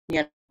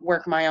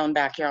work my own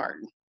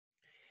backyard.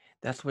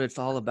 That's what it's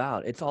all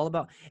about. It's all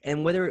about,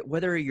 and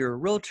whether you're a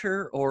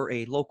realtor or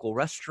a local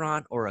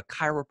restaurant or a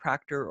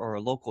chiropractor or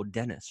a local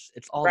dentist,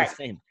 it's all the Right.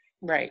 same.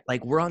 Right.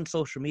 Like, we're on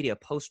social media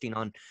posting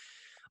on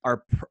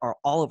our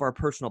all of our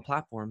personal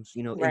platforms,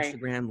 Right.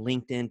 Instagram,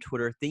 LinkedIn,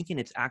 Twitter, thinking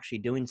it's actually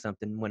doing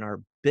something when our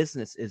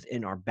business is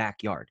in our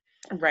backyard.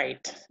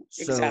 Right.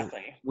 So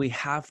Exactly. we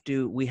have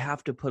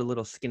to put a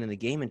little skin in the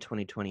game in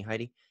 2020,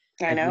 Heidi.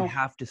 I Like, we know.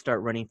 have to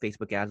start running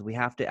Facebook ads. We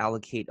have to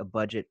allocate a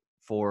budget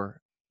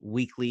for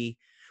weekly,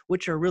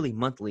 which are really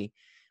monthly,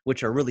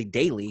 which are really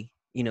daily,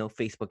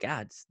 Facebook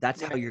ads.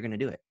 That's how Right. you're going to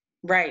do it.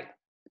 Right.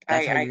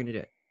 That's how I you're going to do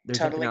it. There's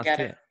nothing totally else get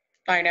to it. it.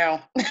 I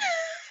know.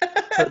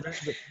 So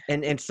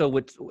and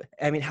so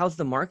how's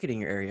the market in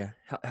your area?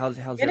 How's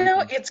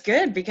everything? It's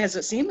good because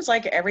it seems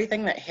like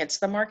everything that hits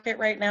the market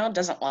right now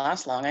doesn't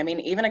last long. I mean,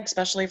 even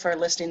especially for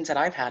listings that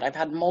I've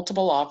had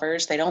multiple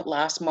offers. They don't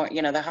last more,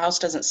 the house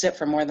doesn't sit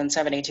for more than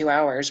 72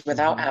 hours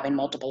without Mm-hmm. having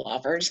multiple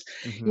offers,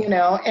 Mm-hmm.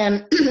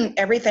 and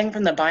everything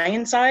from the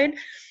buying side,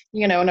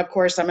 and of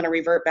course I'm going to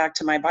revert back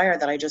to my buyer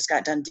that I just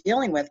got done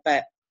dealing with.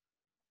 But,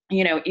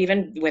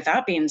 even with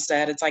that being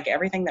said, it's like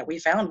everything that we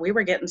found, we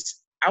were getting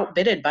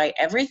outbidded by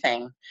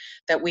everything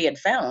that we had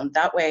found.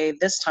 That way,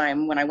 this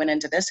time when I went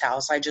into this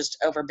house, I just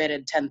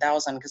overbidded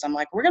 10,000 because I'm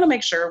like, we're going to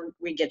make sure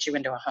we get you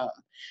into a home,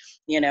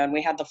 and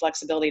we had the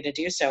flexibility to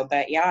do so.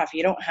 But yeah, if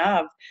you don't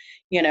have,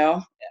 you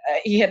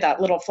had that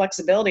little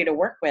flexibility to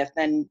work with,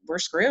 then we're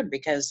screwed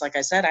because, like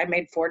I said, I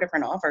made 4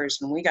 different offers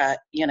and we got,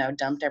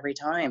 dumped every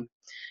time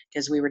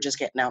because we were just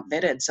getting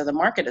outbidded. So the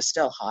market is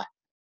still hot.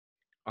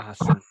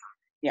 Awesome.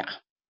 Yeah.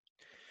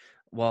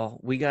 Well,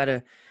 we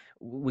gotta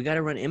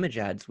run image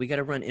ads. We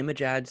gotta run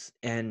image ads,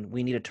 and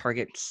we need to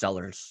target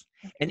sellers.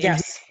 And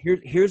Yes.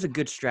 here's a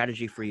good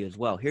strategy for you as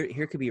well.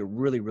 Here could be a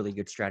really, really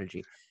good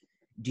strategy.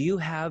 Do you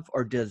have,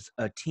 or does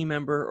a team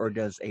member or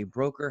does a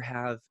broker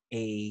have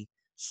a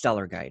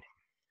seller guide?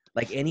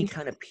 Like any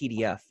kind of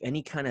PDF,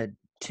 any kind of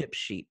tip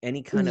sheet,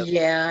 any kind of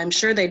Yeah, I'm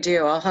sure they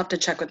do. I'll have to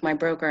check with my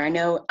broker. I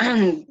know,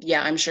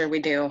 yeah, I'm sure we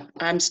do.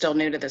 I'm still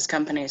new to this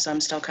company, so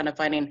I'm still kind of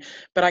finding,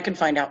 but I can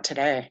find out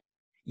today.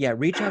 Yeah,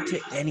 reach out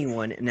to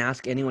anyone and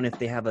ask anyone if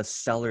they have a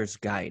seller's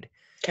guide.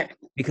 Okay.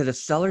 Because a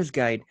seller's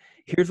guide,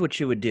 here's what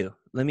you would do.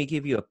 Let me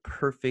give you a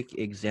perfect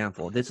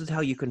example. This is how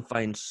you can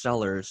find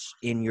sellers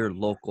in your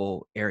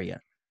local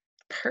area.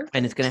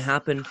 And it's Perfect. going to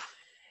happen.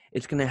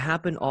 It's going to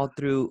happen all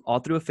through a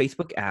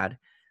Facebook ad.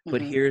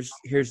 But Hmm. here's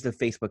the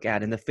Facebook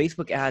ad. And the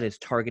Facebook ad is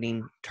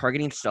targeting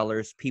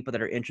sellers, people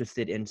that are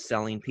interested in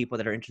selling, people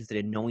that are interested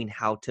in knowing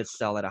how to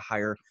sell at a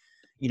higher,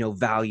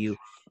 value,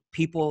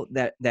 people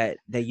that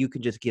you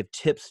can just give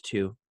tips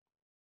to,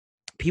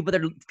 people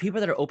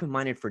that are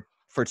open-minded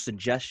for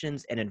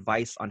suggestions and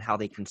advice on how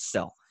they can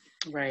sell.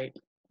 Right.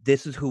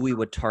 This is who we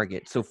would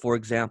target. So for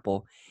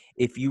example,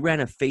 if you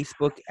ran a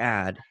Facebook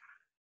ad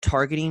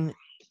targeting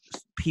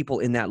people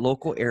in that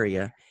local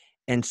area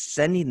and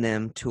sending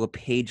them to a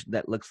page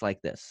that looks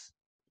like this.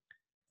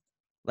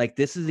 Like,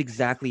 this is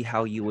exactly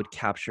how you would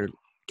capture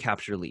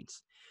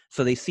leads.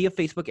 So they see a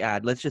Facebook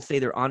ad. Let's just say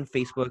they're on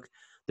Facebook,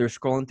 they're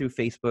scrolling through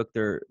Facebook,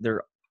 they're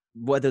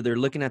whether they're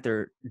looking at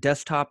their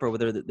desktop or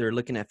whether they're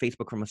looking at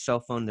Facebook from a cell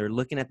phone, they're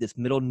looking at this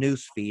middle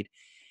news feed.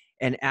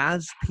 And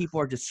as people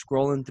are just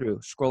scrolling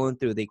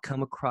through, they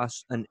come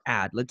across an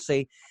ad. Let's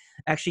say,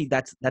 actually,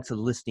 that's a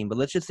listing, but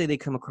let's just say they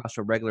come across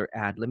a regular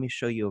ad. Let me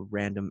show you a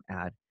random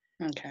ad.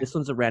 Okay. This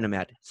one's a random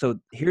ad. So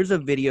here's a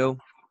video.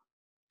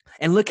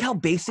 And look how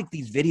basic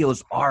these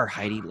videos are,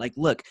 Heidi. Like,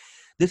 look,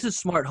 this is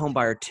smart home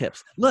buyer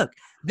tips. Look,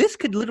 this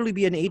could literally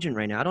be an agent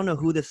right now. I don't know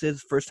who this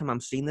is. First time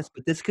I'm seeing this,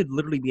 but this could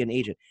literally be an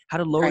agent. How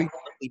to lower Right. your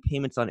monthly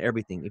payments on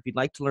everything. If you'd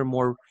like to learn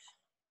more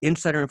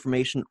insider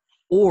information,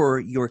 or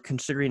you're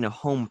considering a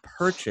home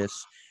purchase,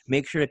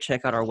 make sure to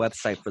check out our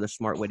website for the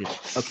smart way to.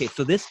 Okay,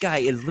 so this guy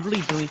is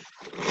literally doing.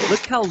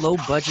 Look how low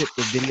budget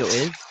the video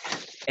is,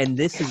 and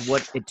this is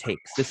what it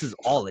takes. This is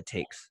all it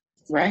takes.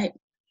 Right.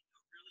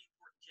 Really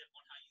important tip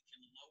on how you can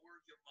lower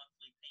your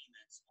monthly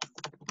payments on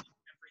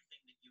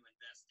everything that you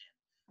invest in.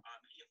 I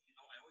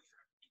always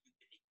recommend you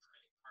get a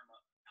Credit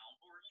Karma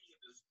account or any of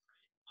those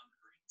credit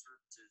monitoring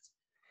services.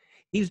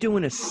 He's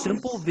doing a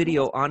simple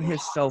video on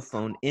his cell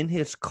phone in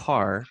his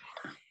car,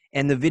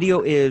 and the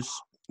video is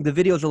a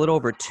little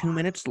over 2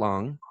 minutes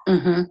long.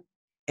 Hmm.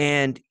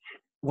 And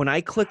when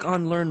I click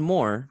on learn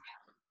more,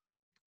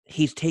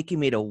 he's taking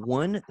me to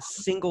one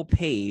single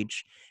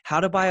page,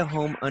 how to buy a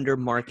home under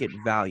market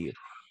value.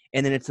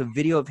 And then it's a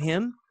video of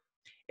him.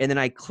 And then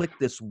I click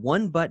this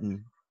one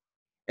button,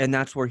 and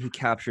that's where he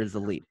captures the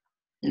lead.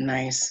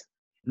 Nice.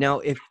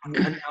 Now,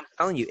 I'm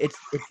telling you, it's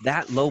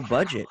that low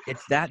budget.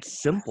 It's that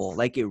simple.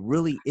 Like, it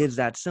really is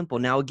that simple.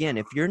 Now, again,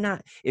 if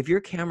you're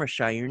camera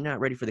shy, you're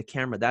not ready for the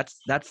camera,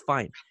 that's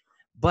fine.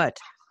 But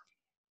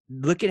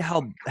look at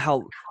how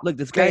look,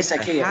 this guy's got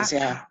Basic a he is,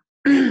 hat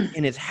yeah.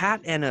 in his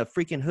hat and a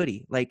freaking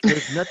hoodie. Like,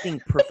 there's nothing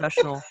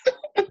professional.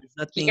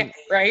 There's Yeah, nothing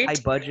high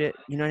right. budget.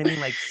 You know what I mean?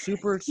 Like,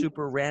 super,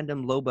 super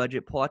random, low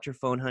budget. Pull out your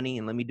phone, honey,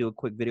 and let me do a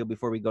quick video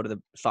before we go to the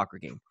soccer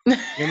game. You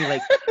know what I mean?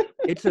 Like,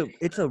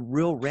 it's a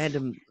real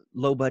random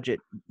low budget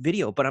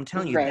video, but I'm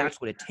telling you, Right. that's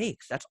what it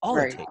takes. That's all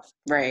it Right. takes.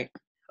 Right.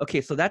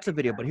 Okay, so that's a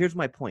video, but here's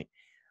my point.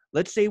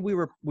 Let's say we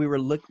were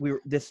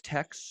this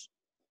text,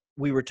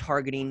 we were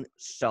targeting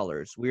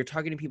sellers. We were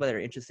targeting people that are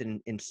interested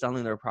in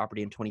selling their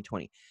property in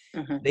 2020.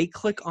 Mm-hmm. They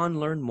click on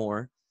learn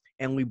more,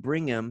 and we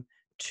bring them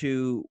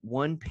to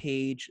one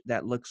page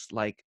that looks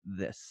like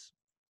this.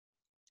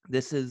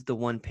 This is the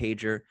one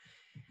pager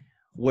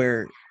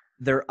where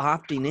they're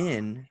opting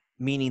in,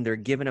 meaning they're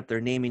giving up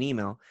their name and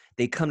email.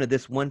 They come to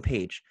this one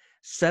page,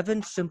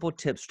 7 simple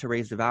tips to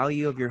raise the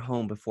value of your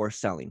home before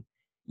selling.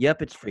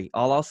 Yep, it's free.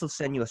 I'll also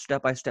send you a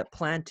step-by-step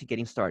plan to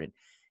getting started.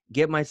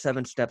 Get my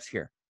 7 steps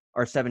here,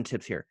 or 7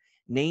 tips here.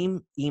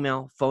 Name,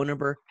 email, phone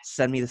number,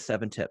 send me the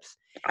 7 tips.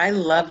 I All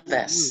love they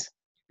do, this.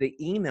 the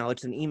email,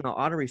 it's an email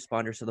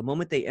autoresponder. So the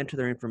moment they enter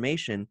their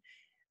information,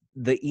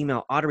 the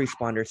email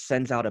autoresponder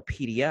sends out a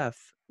PDF,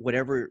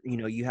 whatever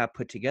you have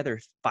put together,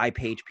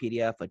 5-page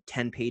PDF, a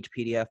 10-page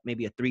PDF,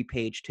 maybe a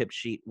 3-page tip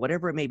sheet,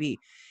 whatever it may be.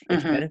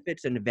 It's Mm-hmm.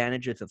 benefits and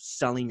advantages of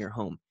selling your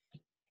home.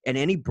 And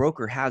any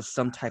broker has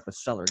some type of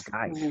seller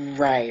guide,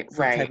 Right.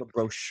 some Right. type of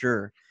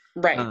brochure.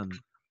 Right.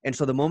 And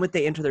so the moment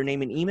they enter their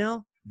name and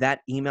email, that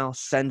email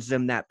sends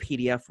them that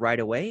PDF right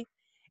away.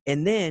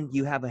 And then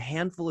you have a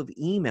handful of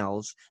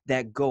emails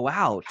that go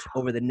out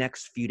over the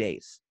next few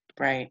days.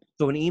 Right.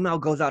 So an email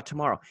goes out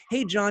tomorrow.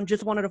 Hey, John,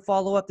 just wanted to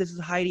follow up. This is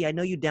Heidi. I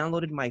know you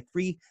downloaded my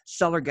free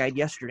seller guide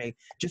yesterday.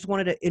 Just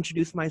wanted to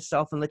introduce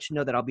myself and let you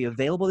know that I'll be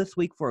available this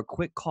week for a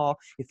quick call.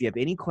 If you have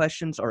any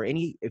questions or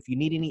if you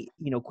need any,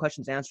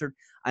 questions answered,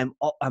 I'm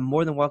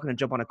more than welcome to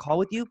jump on a call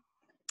with you.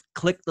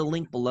 Click the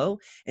link below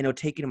and it'll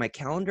take you to my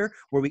calendar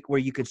where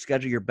you can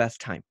schedule your best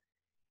time.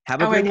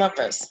 Have a Oh, I great day. love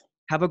this.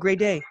 Have a great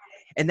day.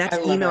 And I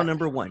that's love email it.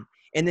 number 1.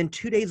 And then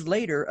 2 days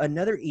later,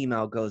 another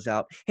email goes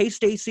out. Hey,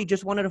 Stacy,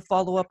 just wanted to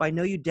follow up. I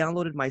know you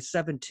downloaded my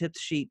 7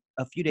 tips sheet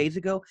a few days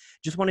ago.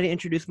 Just wanted to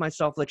introduce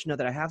myself, let you know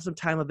that I have some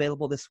time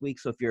available this week.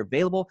 So if you're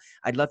available,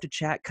 I'd love to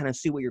chat, kind of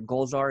see what your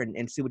goals are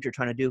and see what you're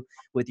trying to do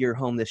with your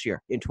home this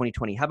year in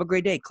 2020. Have a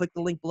great day. Click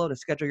the link below to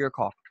schedule your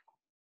call.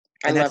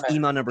 I And that's love it.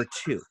 email number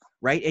 2,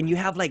 right? And you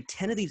have like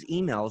 10 of these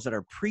emails that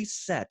are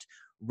preset,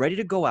 ready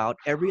to go out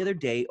every other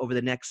day over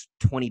the next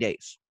 20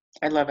 days.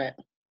 I love it.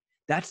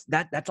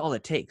 That's all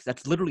it takes.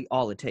 That's literally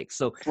all it takes.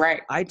 So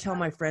Right. I tell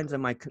my friends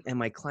and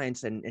my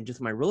clients and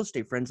just my real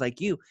estate friends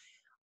like you,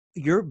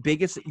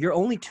 your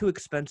only 2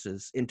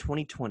 expenses in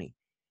 2020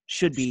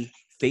 should be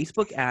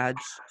Facebook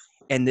ads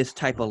and this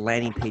type of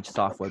landing page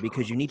software,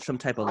 because you need some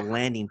type of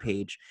landing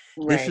page.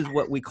 This Right. is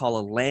what we call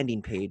a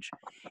landing page.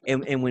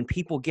 And when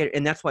people get,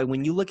 and that's why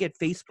when you look at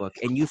Facebook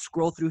and you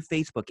scroll through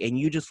Facebook and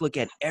you just look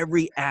at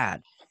every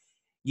ad,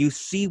 you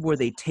see where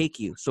they take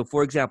you. So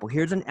for example,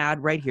 here's an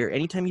ad right here.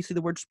 Anytime you see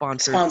the word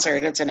sponsored,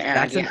 Sponsored. It's an ad.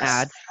 that's an Yes.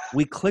 ad.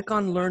 We click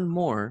on learn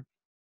more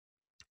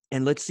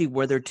and let's see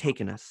where they're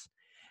taking us.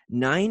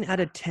 9 out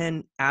of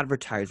 10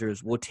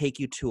 advertisers will take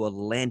you to a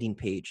landing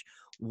page.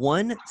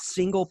 One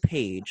single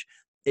page.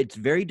 It's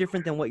very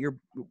different than what your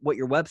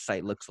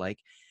website looks like.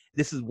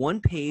 This is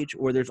one page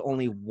where there's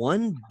only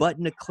one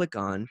button to click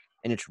on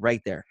and it's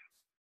right there.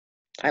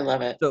 I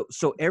love it.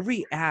 So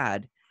every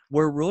ad,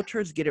 where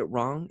realtors get it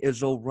wrong is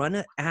they'll run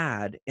an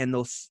ad and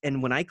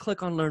when I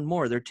click on learn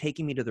more, they're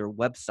taking me to their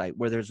website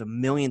where there's a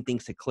million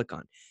things to click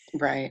on.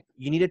 Right.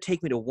 You need to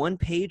take me to one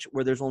page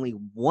where there's only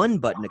one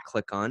button to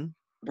click on,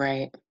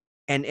 Right.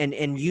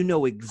 and you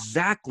know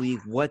exactly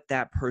what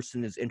that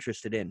person is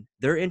interested in.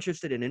 They're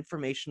interested in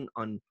information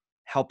on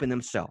helping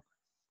them sell.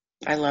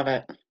 I love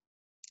it.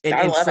 And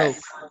I and love so it.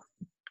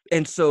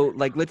 and so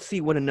like let's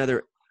see what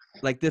another,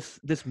 like this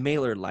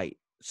mailer light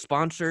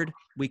sponsored,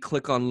 we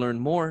click on learn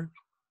more.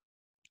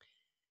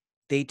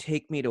 They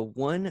take me to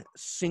one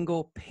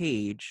single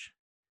page.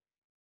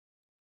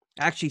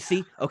 Actually,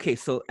 see, okay,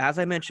 so as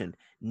I mentioned,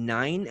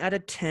 9 out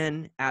of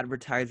 10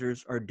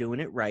 advertisers are doing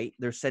it right.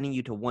 They're sending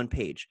you to one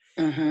page.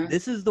 Mm-hmm.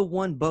 This is the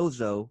one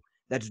bozo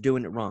that's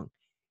doing it wrong.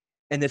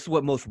 And this is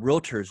what most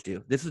realtors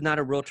do. This is not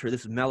a realtor.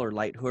 This is Mailer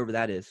Lite, whoever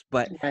that is.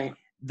 But Right.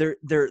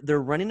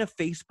 they're running a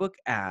Facebook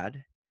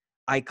ad.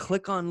 I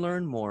click on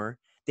learn more.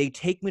 They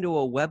take me to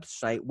a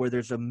website where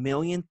there's a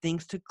million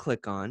things to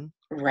click on.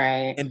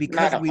 Right. And No, I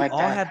because don't we like all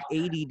that. have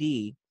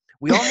ADD,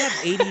 we all have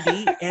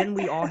ADD and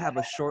we all have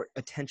a short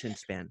attention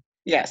span.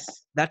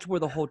 Yes. That's where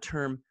the whole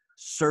term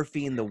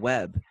surfing the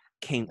web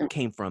came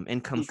from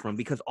and comes from,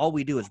 because all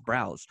we do is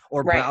browse,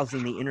 or Right.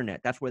 browsing the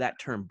internet. That's where that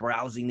term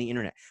browsing the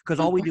internet, because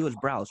all we Mhm. do is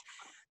browse.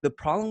 The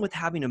problem with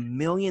having a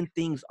million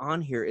things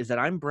on here is that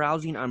I'm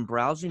browsing,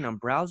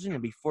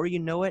 and before you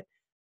know it,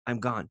 I'm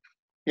gone.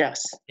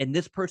 Yes. And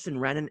this person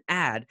ran an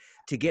ad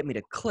to get me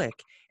to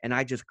click, and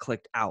I just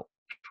clicked out.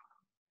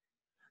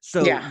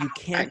 So Yeah. you I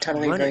can't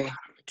totally run it agree.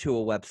 to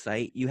a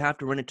website. You have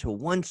to run it to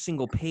one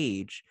single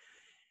page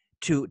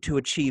to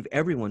achieve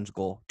everyone's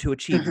goal, to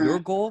achieve Mm-hmm. your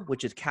goal,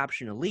 which is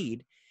capturing a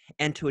lead,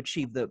 and to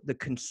achieve the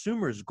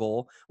consumer's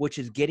goal, which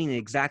is getting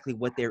exactly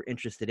what they're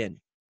interested in.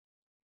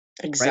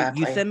 Right? You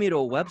Exactly. send me to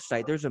a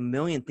website, there's a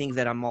million things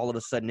that I'm all of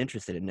a sudden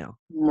interested in now.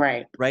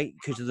 Right. Right?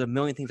 Because there's a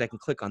million things I can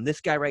click on. This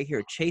guy right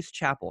here, Chase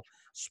Chappell,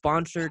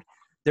 sponsored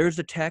There's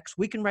a text.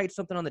 We can write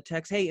something on the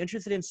text. Hey,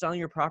 interested in selling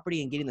your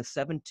property and getting the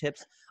 7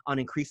 tips on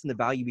increasing the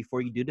value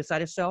before you do decide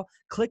to sell?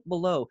 Click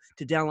below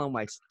to download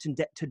my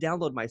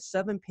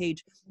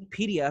 7-page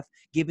PDF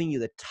giving you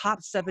the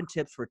top 7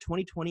 tips for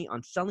 2020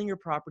 on selling your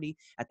property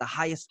at the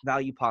highest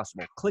value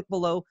possible. Click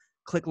below,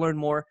 click learn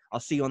more. I'll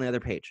see you on the other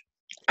page.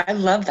 I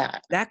love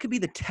that. That could be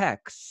the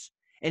text,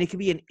 and it could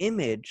be an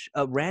image,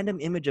 a random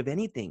image of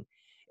anything.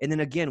 And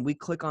then again, we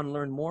click on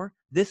learn more.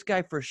 This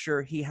guy for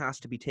sure, he has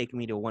to be taking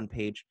me to one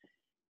page.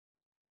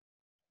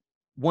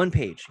 One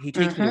page. He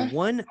takes me to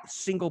one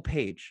single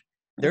page.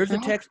 There's a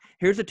text.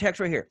 Here's a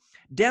text right here.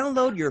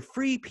 Download your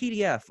free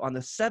PDF on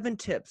the 7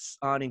 tips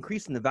on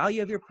increasing the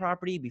value of your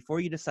property before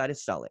you decide to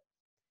sell it.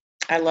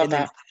 I love and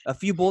then that. a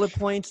few bullet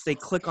points. They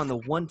click on the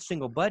one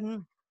single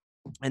button,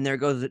 and there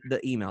goes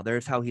the email.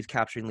 There's how he's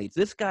capturing leads.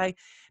 This guy,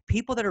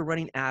 people that are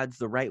running ads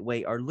the right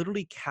way are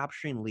literally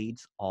capturing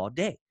leads all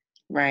day.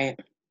 Right.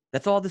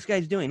 That's all this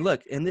guy's doing.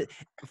 Look, and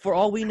for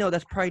all we know,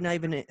 that's probably not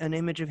even an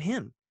image of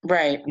him.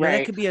 Right. You know, right.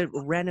 that could be a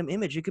random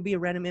image. It could be a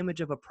random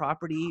image of a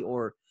property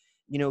or,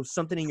 you know,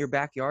 something in your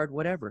backyard,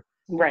 whatever.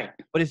 Right.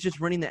 But it's just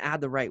running the ad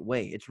the right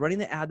way. It's running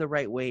the ad the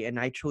right way, and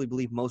I truly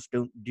believe most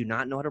do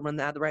not know how to run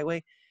the ad the right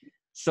way.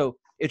 So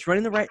it's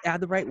running the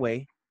ad the right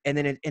way, and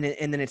then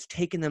it's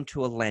taking them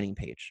to a landing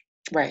page.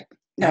 Right.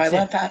 No, I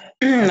love that.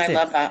 I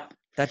love that.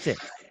 That's it.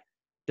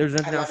 There's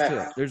nothing else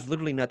to it. There's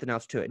literally nothing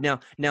else to it.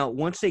 Now,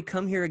 once they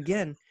come here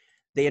again,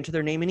 they enter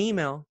their name and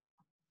email.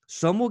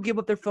 Some will give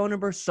up their phone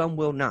number, some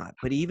will not.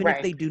 But even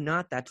if they do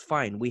not, that's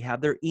fine. We have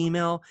their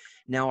email.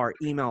 Now our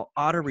email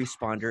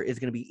autoresponder is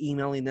going to be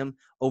emailing them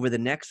over the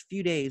next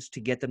few days to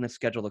get them to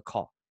schedule a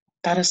call.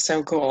 That is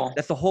so cool.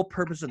 That's the whole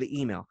purpose of the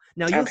email.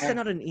 Now you'll send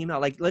out an email.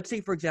 Like, let's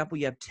say, for example,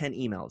 you have 10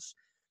 emails.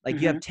 Like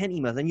you have 10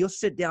 emails, and you'll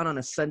sit down on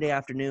a Sunday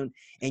afternoon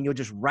and you'll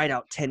just write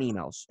out 10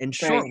 emails and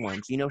short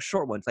ones,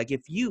 short ones. Like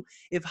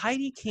if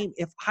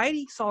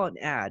Heidi saw an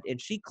ad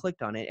and she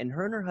clicked on it and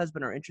her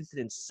husband are interested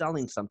in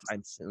selling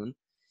sometime soon,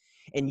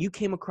 and you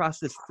came across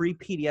this free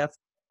PDF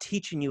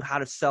teaching you how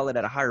to sell it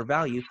at a higher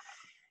value,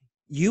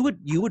 you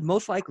would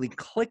most likely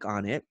click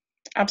on it.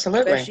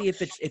 Absolutely. Especially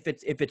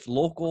if it's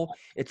local,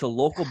 it's a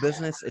local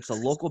business, it's a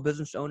local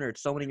business owner,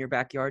 it's someone in your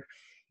backyard.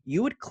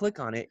 You would click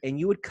on it and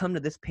you would come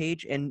to this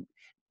page, and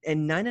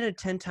 9 out of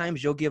 10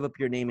 times you'll give up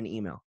your name and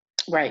email.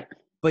 Right.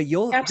 But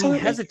you'll be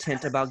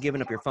hesitant about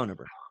giving up your phone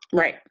number.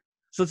 Right.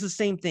 So it's the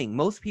same thing.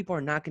 Most people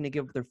are not going to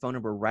give up their phone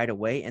number right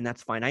away, and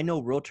that's fine. I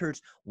know realtors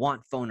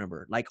want phone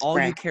number. Like all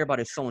you care about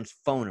is someone's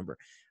phone number.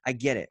 I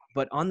get it.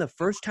 But on the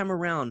first time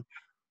around,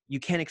 you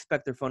can't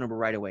expect their phone number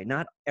right away.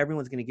 Not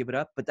everyone's going to give it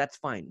up, but that's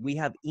fine. We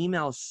have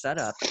emails set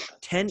up,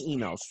 10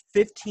 emails,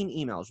 15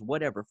 emails,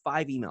 whatever,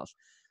 5 emails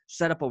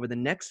set up over the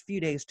next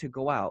few days to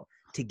go out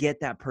to get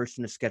that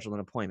person to schedule an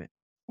appointment.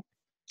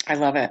 I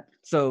love it.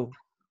 So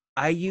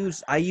I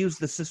use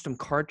the system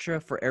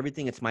Kartra for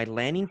everything. It's my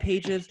landing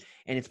pages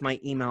and it's my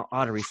email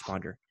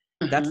autoresponder.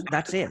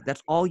 That's it.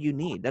 That's all you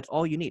need. That's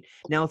all you need.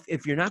 Now,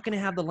 if you're not going to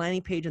have the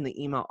landing page and the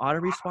email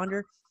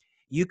autoresponder,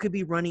 you could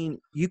be running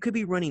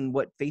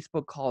what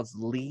Facebook calls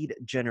lead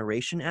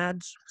generation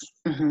ads,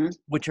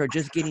 which are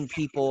just getting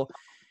people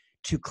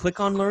to click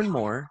on learn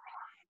more,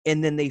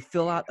 and then they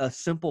fill out a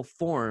simple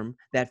form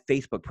that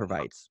Facebook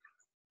provides.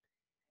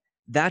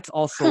 That's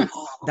also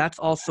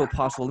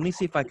possible. Let me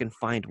see if I can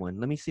find one.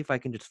 Let me see if I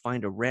can just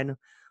find a random.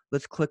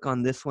 Let's click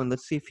on this one.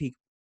 Let's see if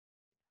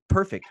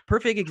perfect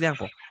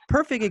example.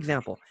 Perfect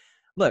example.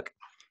 Look,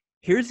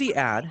 here's the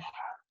ad.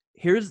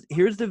 Here's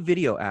the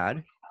video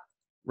ad,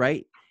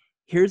 right?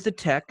 Here's the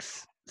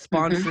text,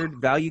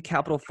 sponsored, value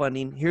capital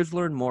funding. Here's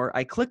learn more.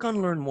 I click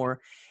on learn more,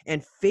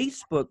 and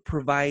Facebook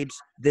provides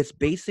this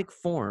basic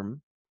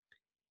form,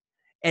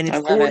 and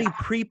it's already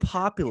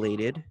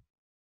pre-populated.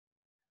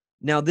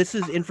 Now, this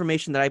is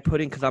information that I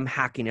put in because I'm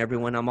hacking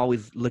everyone. I'm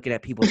always looking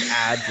at people's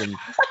ads and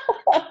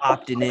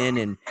opting in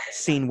and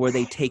seeing where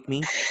they take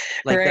me.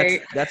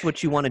 Like that's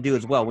what you want to do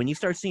as well. When you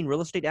start seeing real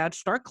estate ads,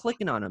 start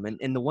clicking on them.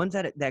 And the ones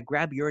that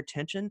grab your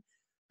attention,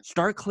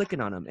 start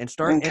clicking on them and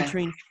start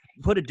entering.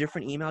 Put a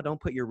different email.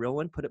 Don't put your real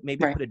one. Put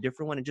a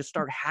different one and just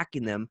start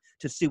hacking them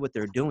to see what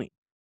they're doing.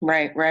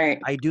 Right.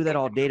 I do that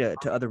all day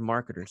to other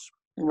marketers.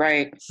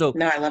 Right. So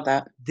no, I love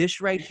that.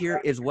 This right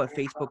here is what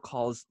Facebook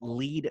calls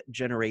lead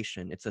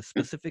generation. It's a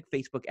specific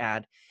Facebook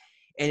ad,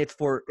 and it's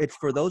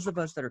for those of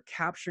us that are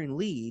capturing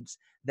leads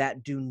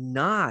that do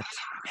not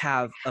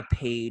have a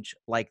page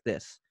like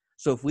this.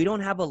 So if we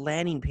don't have a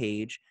landing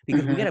page,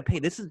 because we got to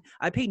pay,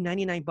 I pay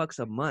 $99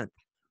 a month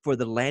for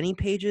the landing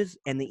pages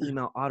and the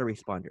email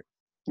autoresponder.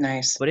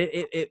 Nice. But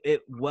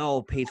it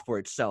well pays for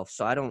itself.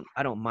 So I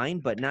don't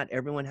mind, but not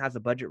everyone has a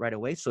budget right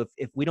away. So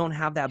if we don't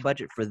have that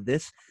budget for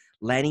this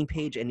landing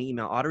page and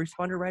email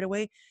autoresponder right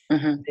away,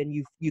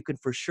 then you can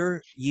for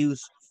sure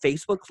use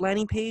Facebook's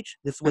landing page.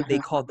 This is what they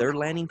call their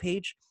landing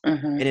page.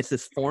 And it's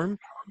this form.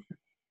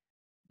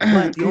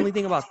 But the only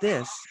thing about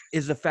this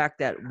is the fact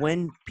that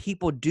when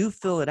people do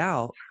fill it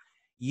out,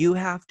 you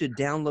have to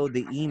download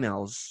the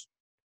emails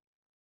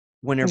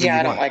whenever you want.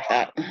 I don't like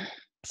that.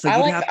 So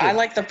you'd have I to,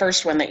 like the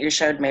first one that you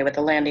showed me with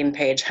the landing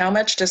page. How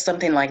much does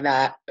something like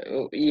that,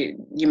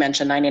 you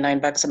mentioned 99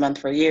 bucks a month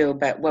for you,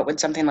 but what would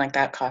something like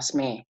that cost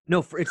me?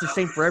 no, it's the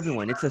same for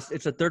everyone. It's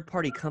a third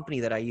party company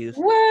that I use.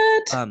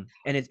 What?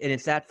 And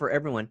it's that for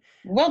everyone.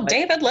 Well, But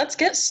David, let's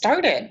get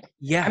started. I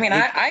yeah, mean,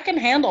 I can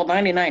handle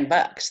 99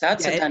 bucks.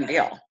 That's a yeah, done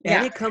deal. and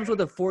Yeah. it comes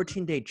with a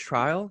 14-day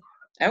trial.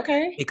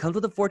 Okay. It comes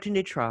with a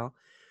 14-day trial.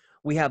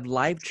 We have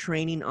live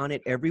training on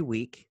it every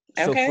week.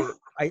 So Okay.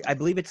 I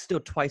believe it's still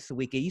twice a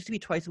week. It used to be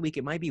twice a week.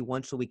 It might be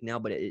once a week now,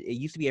 but it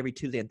used to be every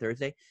Tuesday and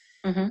Thursday.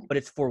 Mm-hmm. But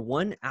it's for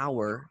 1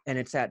 hour and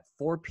it's at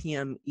 4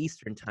 p.m.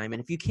 Eastern time.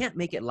 And if you can't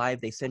make it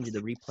live, they send you the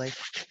replay.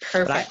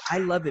 But Perfect. I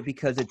love it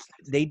because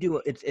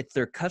it's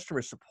their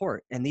customer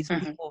support. And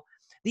Mm-hmm.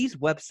 these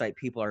website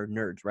people are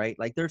nerds, right?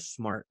 Like they're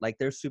smart, like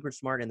they're super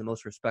smart in the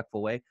most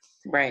respectful way.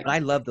 Right. But I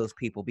love those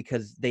people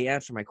because they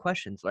answer my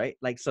questions, right?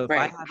 Like, so if I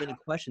Right. have any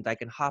questions, I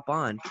can hop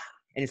on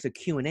and it's a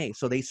Q&A.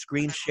 So they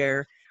screen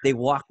share, they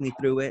walk me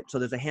through it. So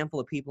there's a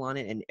handful of people on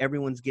it and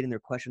everyone's getting their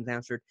questions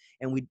answered.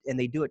 And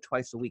they do it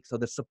twice a week. So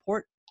the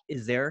support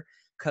is there,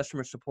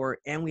 customer support,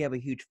 and we have a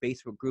huge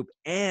Facebook group,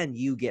 and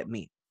you get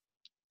me.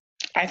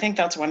 I think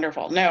that's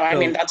wonderful. No, I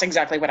mean, So that's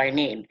exactly what I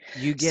need.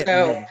 you get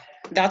So me.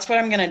 that's what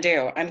I'm going to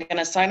do. I'm going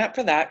to sign up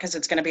for that because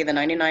it's going to be the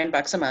 99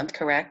 bucks a month,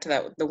 correct?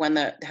 That the one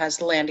that has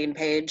the landing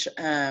page.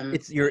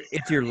 It's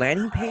your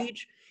landing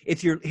page.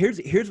 It's your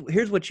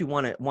here's what you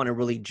want to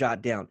really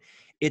jot down.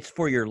 It's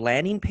for your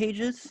landing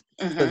pages.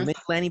 So as Mm-hmm. many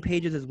landing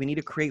pages as we need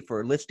to create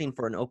for a listing,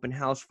 for an open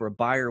house, for a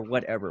buyer,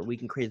 whatever. We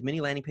can create as many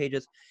landing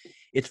pages.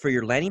 It's for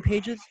your landing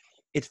pages.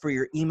 It's for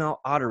your email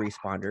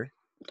autoresponder,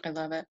 I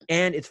love it.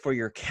 and it's for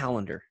your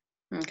calendar.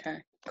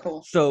 Okay,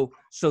 cool. So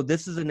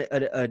this is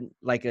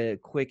like a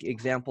quick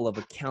example of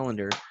a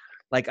calendar.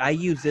 Like I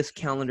use this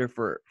calendar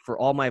for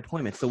all my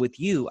appointments. So with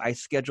you, I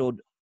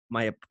scheduled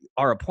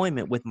our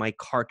appointment with my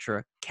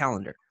Kartra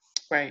calendar.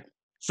 Right.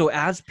 So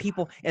as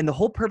people, and the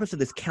whole purpose of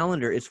this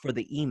calendar is for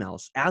the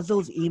emails. As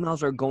those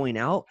emails are going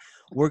out,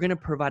 we're going to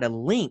provide a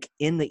link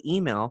in the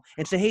email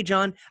and say, "Hey,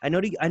 John, I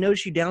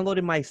noticed you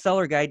downloaded my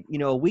seller guide,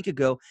 a week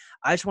ago.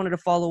 I just wanted to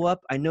follow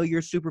up. I know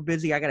you're super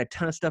busy. I got a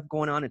ton of stuff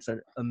going on. It's an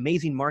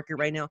amazing market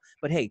right now.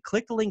 But hey,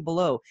 click the link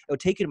below. It'll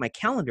take you to my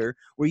calendar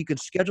where you can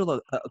schedule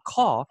a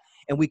call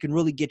and we can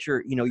really get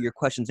your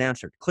questions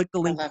answered. Click the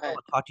I link love below. it.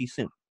 I'll talk to you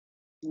soon."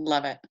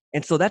 Love it.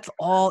 And so that's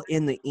all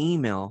in the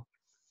email.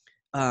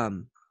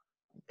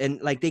 And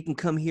like they can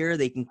come here,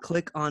 they can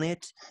click on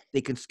it,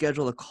 they can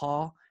schedule a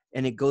call,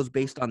 and it goes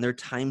based on their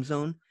time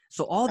zone.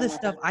 So all I this love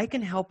stuff, it. I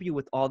can help you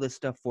with all this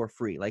stuff for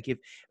free. Like if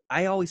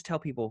I always tell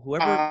people,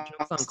 whoever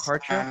jumps on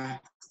Kartra, Awesome.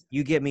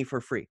 you get me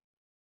for free.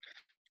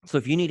 So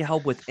if you need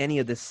help with any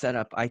of this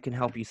setup, I can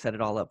help you set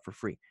it all up for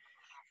free.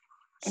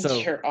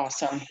 So You're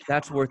awesome.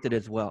 that's worth it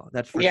as well.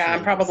 That's for Yeah,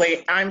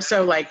 sure. I'm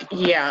so like,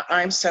 yeah,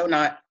 I'm so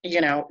not,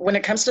 when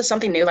it comes to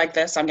something new like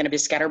this, I'm going to be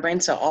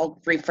scatterbrained. So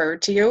I'll refer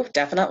to you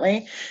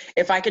definitely.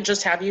 If I could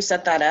just have you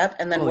set that up.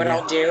 And then Oh what yeah.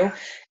 I'll do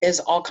is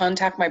I'll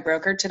contact my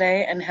broker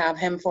today and have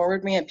him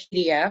forward me a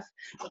PDF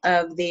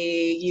of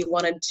you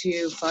wanted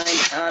to find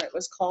out, it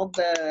was called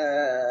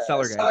the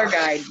Seller guide. seller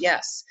guide.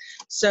 Yes.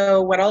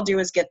 So what I'll do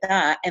is get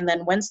that. And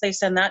then once they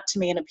send that to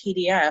me in a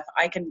PDF,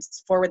 I can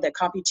forward the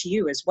copy to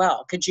you as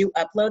well. Could you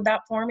upload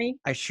that for me?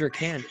 I sure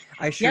can.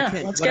 I sure Yeah,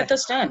 can. let's get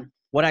this done.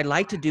 What I'd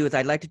like to do is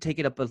I'd like to take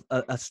it up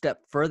a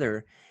step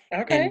further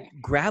and Okay,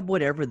 grab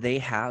whatever they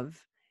have,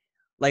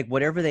 like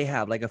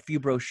a few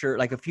brochure,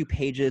 like a few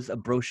pages, a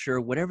brochure,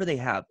 whatever they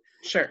have.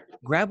 sure.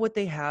 Grab what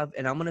they have,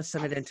 and I'm gonna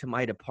send it into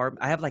my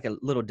department. I have like a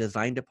little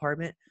design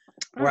department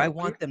where I Oh,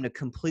 want them to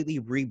completely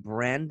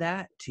rebrand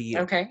that to you.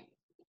 okay.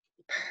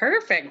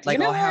 Perfect. You Like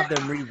know I'll have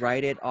what? them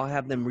rewrite it, I'll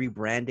have them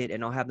rebrand it,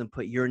 and I'll have them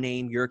put your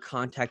name, your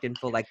contact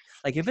info. Like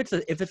if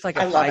it's like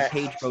a I love it.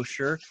 5-page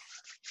brochure,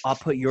 I'll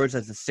put yours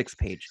as a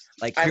 6-page.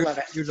 Like I love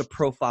it. here's a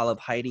profile of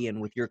Heidi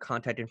and with your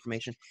contact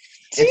information.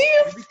 And so See,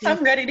 everything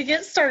I'm ready to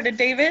get started,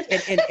 David.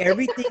 and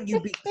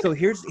everything so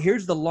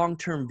here's the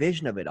long-term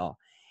vision of it all.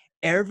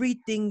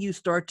 Everything you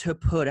start to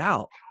put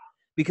out,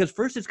 because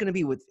first it's going to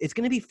be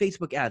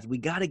Facebook ads. We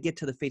got to get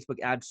to the Facebook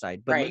ad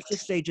side, but Right. let's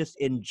just say just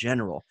in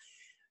general,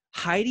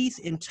 Heidi's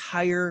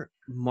entire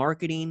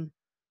marketing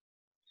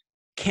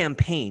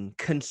campaign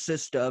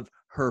consists of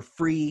her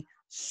free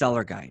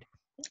seller guide.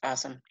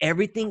 Awesome.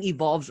 Everything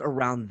evolves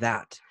around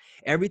that.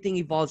 Everything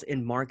evolves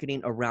in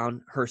marketing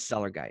around her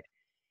seller guide.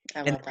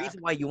 I And love the that.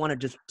 reason why you want to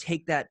just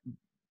take that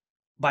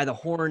by the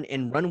horn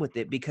and run with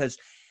it, because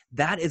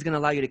that is going to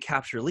allow you to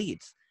capture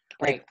leads.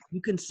 Like Right. you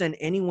can send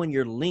anyone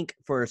your link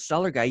for a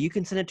seller guide. You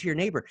can send it to your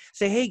neighbor.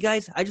 Say, "Hey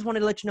guys, I just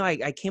wanted to let you know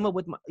I came up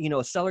with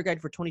a seller guide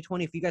for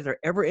 2020. If you guys are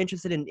ever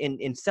interested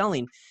in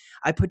selling,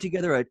 I put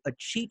together a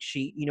cheat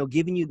sheet,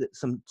 giving you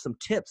some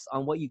tips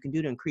on what you can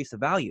do to increase the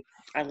value.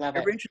 I love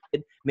If you're it. ever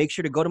interested, make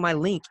sure to go to my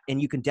link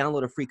and you can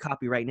download a free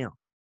copy right now."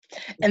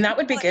 And that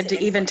would be Email it good to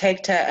to even anybody.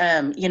 take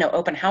to,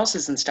 open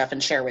houses and stuff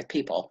and share with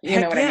people. You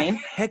know Heck what I yeah.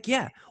 mean? Heck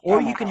yeah. Oh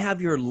Or my you can God.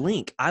 have your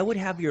link. I would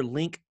have your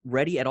link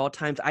ready at all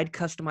times. I'd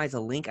customize a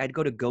link. I'd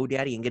go to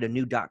GoDaddy and get a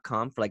new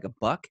 .com for like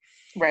 $1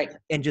 Right.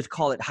 and just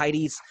call it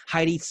Heidi's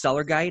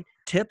Seller Guide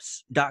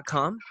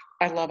Tips.com.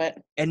 I love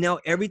it. And now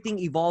everything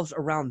evolves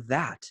around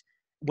that.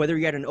 Whether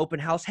you're at an open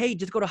house, hey,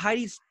 just go to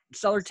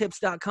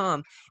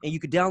Heidi'sSellerTips.com and you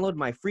could download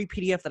my free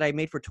PDF that I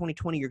made for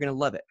 2020. You're going to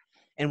love it.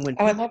 And when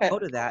Oh, I people love it. go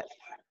to that,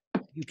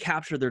 you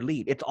capture their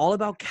lead. It's all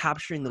about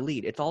capturing the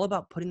lead. It's all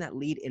about putting that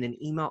lead in an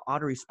email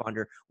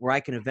autoresponder where I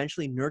can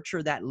eventually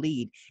nurture that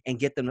lead and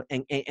get them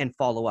and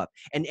follow up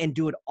and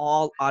do it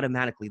all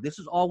automatically. This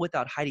is all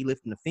without Heidi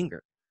lifting a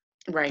finger.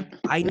 Right.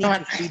 I No, need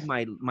to feed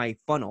my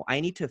funnel. I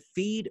need to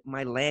feed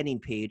my landing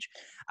page.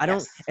 I don't,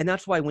 yes. and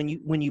that's why when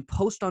you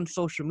post on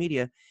social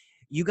media,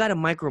 you got to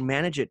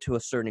micromanage it to a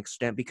certain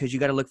extent because you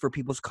got to look for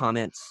people's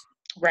comments.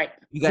 Right.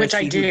 You got to Which I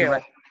see who do.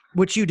 direct,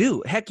 which you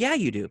do. Heck yeah,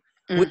 you do.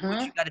 Which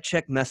Mm-hmm. you got to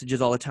check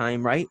messages all the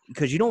time, right?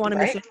 Because you don't want to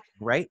miss Right. it,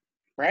 right?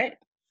 Right.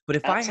 But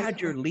if I had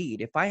your Absolutely.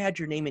 lead, if I had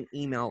your name and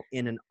email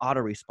in an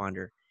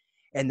autoresponder,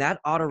 and that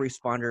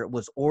autoresponder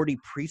was already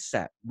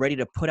preset, ready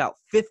to put out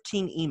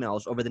 15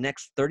 emails over the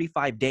next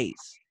 35 days,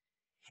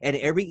 and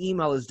every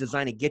email is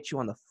designed to get you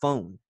on the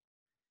phone,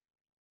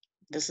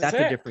 This is that's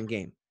a it. different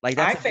game. Like,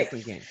 I that's a think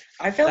different game.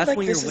 I feel That's like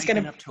when you're this is waking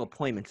gonna up to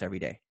appointments every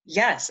day.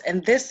 yes,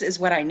 and this is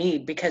what I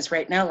need because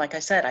right now, like I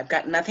said, I've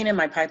got nothing in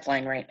my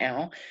pipeline right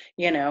now,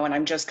 and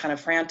I'm just kind of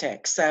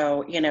frantic.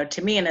 So,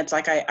 to me, and it's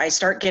like I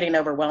start getting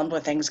overwhelmed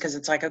with things because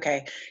it's like,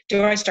 okay,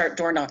 do I start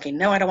door knocking?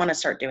 No, I don't want to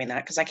start doing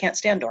that because I can't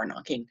stand door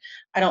knocking.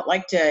 I don't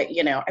like to,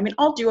 I mean,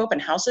 I'll do open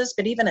houses,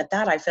 but even at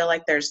that, I feel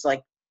like there's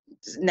like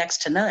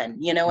next to none.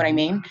 You know what I Mhm,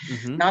 mean?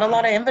 mhm. Not a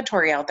lot of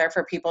inventory out there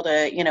for people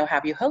to,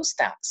 have you host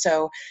that.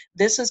 So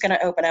this is going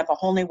to open up a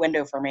whole new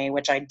window for me,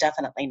 which I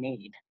definitely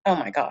need. Oh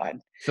my God.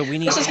 So we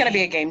This need is going to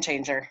be a game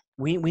changer.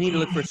 we need to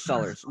look for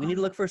sellers. We need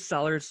to look for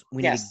sellers.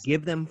 We need to Yes.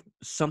 give them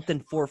something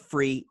for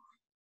free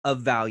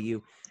of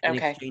value in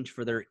Okay. exchange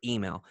for their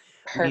email.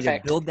 We need to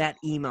Perfect. build that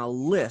email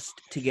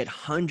list to get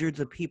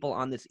hundreds of people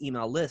on this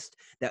email list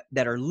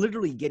that are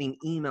literally getting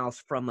emails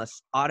from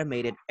us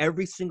automated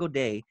every single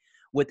day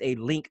with a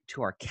link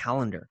to our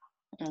calendar.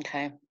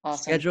 Okay.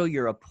 Awesome. Schedule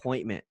your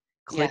appointment.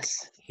 Click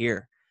Yes.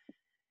 here.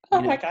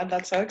 Oh You my know, God,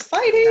 that's so that's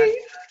exciting.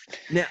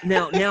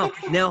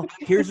 now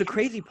here's the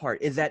crazy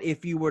part is that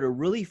if you were to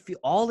really feel,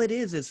 all it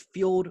is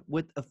fueled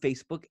with a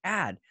Facebook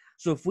ad.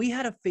 So if we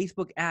had a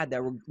Facebook ad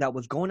that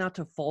was going out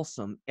to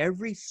Folsom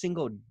every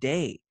single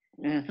day,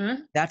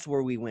 Mm-hmm. that's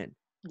where we win.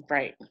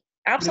 Right. And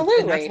that's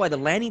Absolutely. why the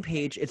landing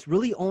page, it's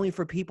really only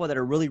for people that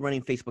are really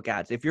running Facebook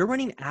ads. If you're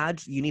running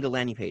ads, you need a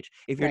landing page.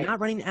 If you're Right. not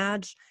running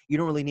ads, you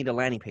don't really need a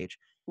landing page.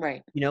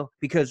 Right.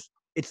 Because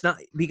it's not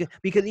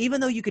because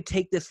even though you could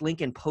take this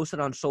link and post it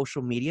on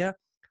social media,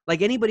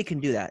 like anybody can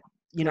do that.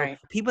 Right.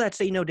 People that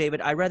say, no,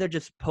 David, I'd rather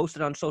just post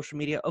it on social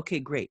media. Okay,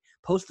 great.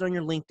 Post it on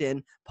your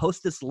LinkedIn,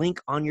 post this link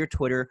on your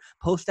Twitter,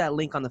 post that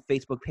link on the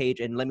Facebook page,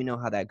 and let me know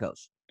how that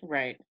goes.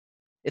 Right.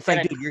 It's like,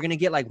 And dude, you're going to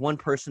get like one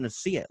person to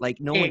see it. Like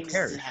no one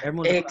cares.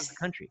 Everyone's across the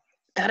country.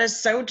 that is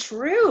so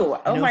true.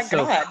 Oh my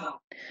So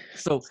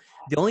God.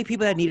 the only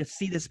people that need to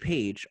see this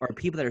page are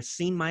people that are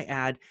seeing my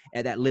ad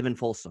and that live in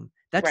Folsom.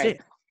 That's Right.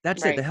 it.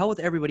 That's it. The Right. hell with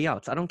everybody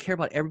else. I don't care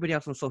about everybody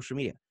else on social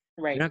media.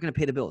 They're Right. not going to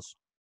pay the bills.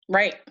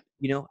 Right.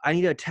 I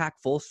need to attack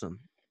Folsom,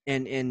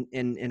 and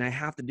I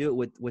have to do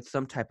it with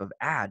some type of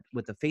ad,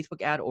 with a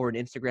Facebook ad or an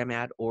Instagram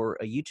ad or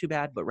a YouTube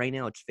ad. But right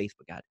now it's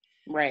Facebook ad.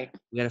 Right.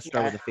 We got to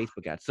start Yeah. with a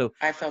Facebook ad. So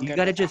I feel you good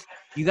got to with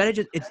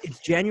that. just it's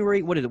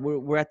January. What is it?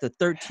 We're at the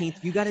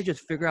 13th. You got to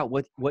just figure out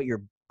what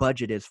your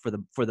budget is for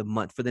the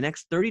month. For the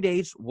next 30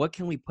 days, what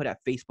can we put at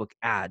Facebook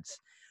ads?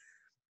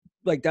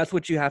 Like that's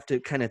what you have to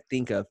kind of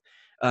think of.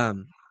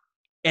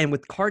 And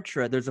with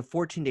Kartra, there's a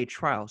 14-day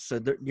trial. So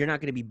you're not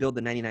going to be billed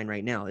the 99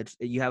 right now.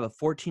 You have a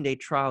 14-day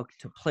trial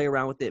to play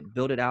around with it,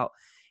 build it out,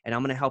 and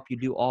I'm going to help you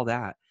do all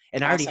that.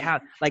 And I already Awesome.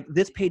 have like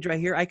this page right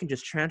here. I can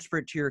just transfer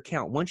it to your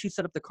account. Once you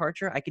set up the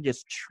Kartra, I can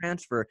just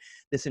transfer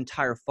this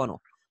entire funnel.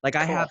 Like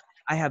Cool.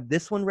 I have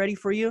this one ready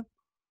for you,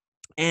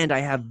 and I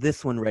have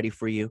this one ready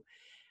for you,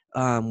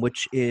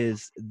 which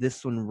is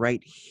this one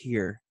right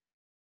here.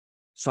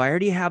 So I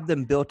already have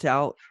them built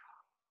out.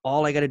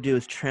 All I got to do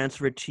is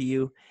transfer it to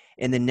you,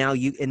 and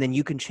then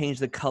you can change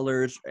the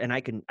colors, and I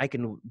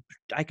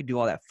could do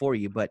all that for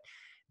you. But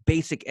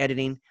basic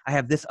editing, I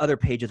have this other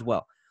page as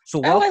well.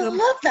 So Oh, I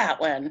love that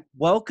one.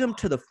 welcome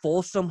to the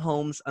Folsom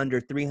Homes under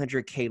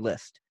 300K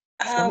list.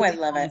 Some Oh, of I these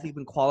love it. homes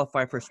even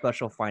qualify for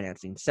special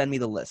financing. Send me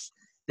the list.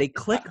 They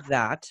click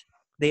that,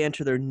 they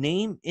enter their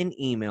name and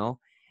email,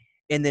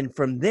 and then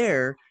from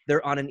there,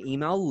 they're on an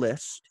email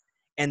list,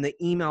 and the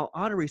email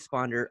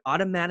autoresponder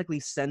automatically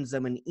sends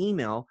them an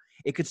email.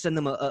 It could send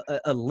them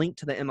a link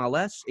to the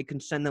MLS. It can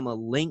send them a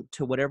link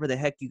to whatever the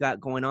heck you got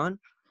going on.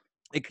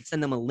 It could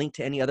send them a link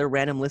to any other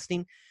random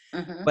listing.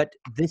 Mm-hmm. But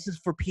this is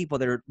for people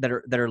that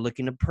are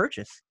looking to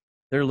purchase.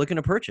 They're looking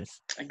to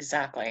purchase.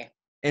 Exactly.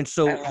 And I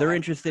so love they're it.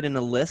 interested in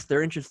a list.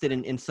 They're interested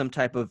in some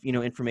type of,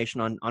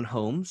 information on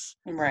homes.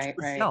 What's Right,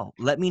 for right. sale?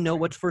 Let me know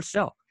what's for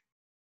sale.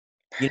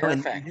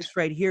 And Perfect. this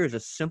right here is a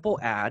simple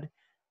ad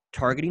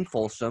targeting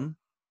Folsom,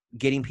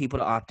 getting people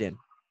to opt in.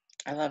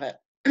 I love it.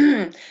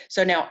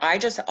 So now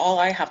all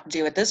I have to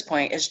do at this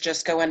point is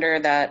just go under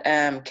that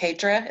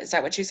Katra. Is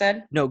that what you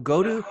said? No,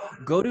 go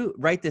to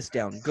write this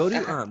down. Go to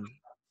Uh-huh.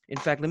 in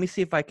fact, let me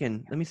see if I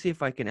can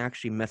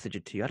actually message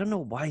it to you. I don't know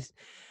why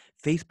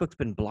Facebook's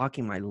been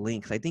blocking my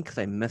links. I think because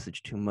I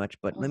messaged too much,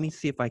 but let me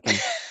see if I can.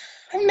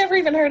 I've never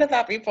even heard of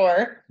that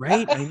before.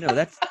 Right? I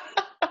know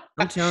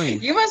I'm telling you.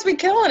 You must be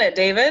killing it,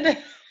 David.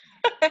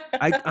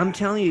 I'm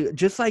telling you,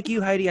 just like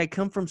you, Heidi, I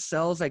come from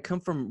sales. I come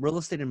from real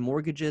estate and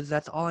mortgages.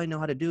 That's all I know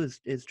how to do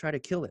is try to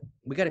kill it.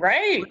 We're Right,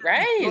 gonna either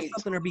kill right.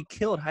 something or be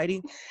killed,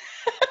 Heidi.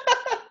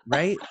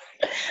 Right?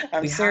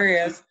 I'm We have to.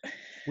 serious.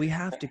 We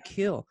have to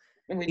kill.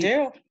 We Hey,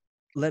 do.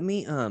 let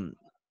me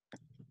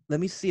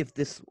see if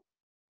this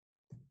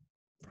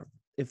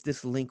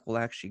link will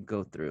actually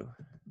go through.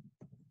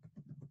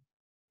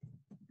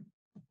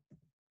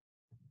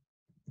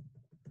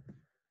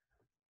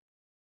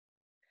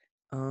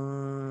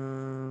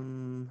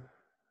 Um,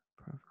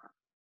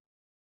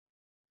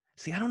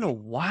 See, I don't know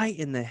why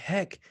in the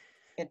heck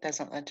It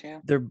doesn't let you.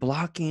 they're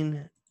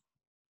blocking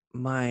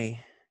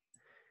my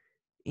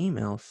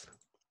emails.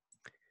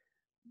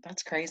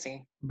 That's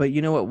crazy. But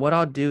you know what? What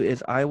I'll do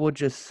is I will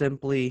just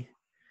simply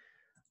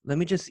let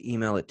me just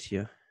email it to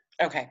you.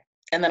 Okay.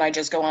 And then I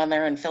just go on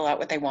there and fill out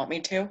what they want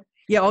me to.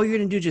 Yeah, all you're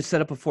gonna do is just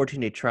set up a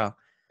 14-day trial.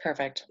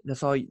 Perfect.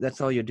 That's all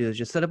you do is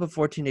just set up a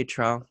 14-day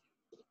trial,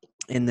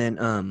 and then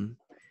And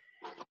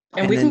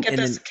and we can then get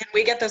and this, then can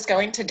we get this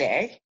going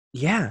today?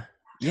 yeah,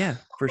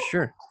 for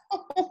sure.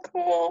 Oh,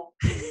 cool.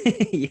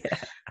 Yeah.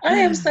 I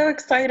am so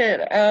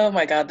excited. Oh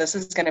my God, this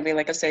is going to be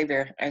like a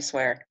savior, I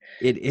swear.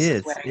 It This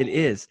is what is. I It need.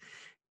 is.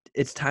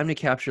 It's time to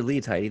capture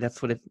leads, Heidi.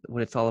 That's what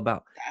it's all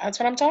about. That's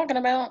what I'm talking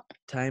about.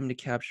 Time to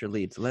capture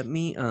leads. Let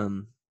me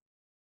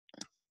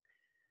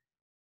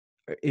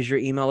is your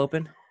email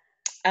open?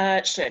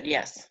 It should,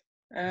 yes.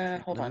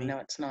 Okay, Hold let on. me No,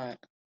 it's not.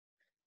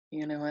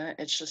 You know what?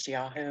 It's just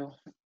Yahoo.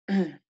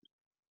 Actually,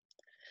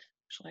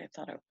 I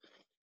thought it,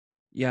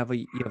 you have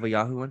a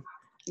Yahoo one?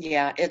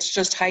 yeah, it's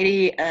just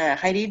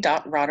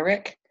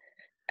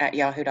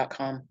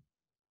Heidi.Roderick@yahoo.com.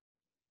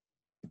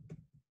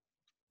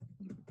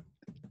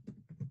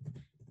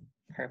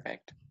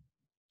 Perfect.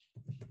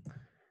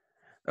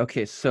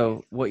 Okay,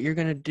 so what you're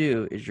going to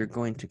do is you're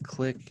going to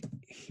click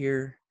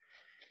here,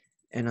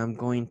 and I'm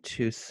going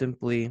to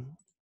simply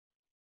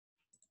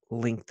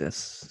link this.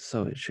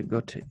 So it should go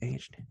to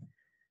H.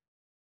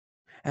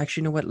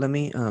 Actually, you know what? Let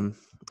me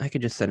I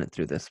could just send it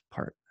through this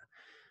part.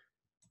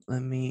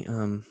 Let me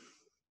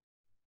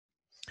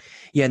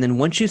yeah, and then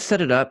once you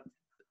set it up,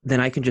 then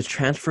I can just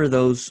transfer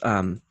those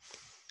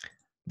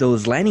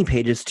landing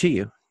pages to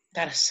you,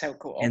 That is so and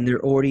cool.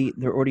 they're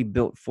already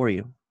built for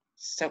you.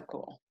 So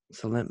cool.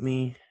 So let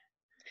me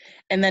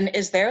And then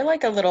is there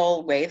like a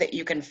little way that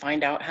you can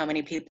find out how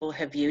many people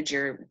have viewed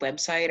your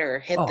website or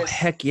hit Oh, this?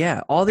 heck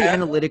yeah. All the Oh,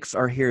 analytics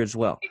are here as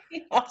well.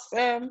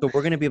 awesome. So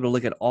we're going to be able to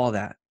look at all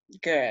that,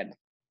 Good.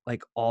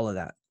 like all of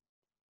that.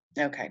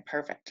 Okay,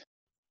 perfect.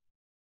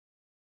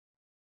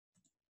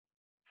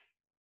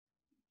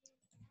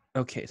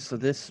 Okay, so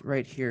this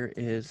right here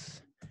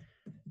is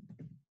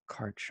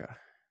Kartra.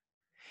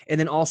 And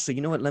then also,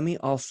 you know what? Let me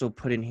also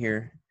put in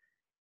here,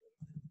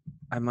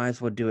 I might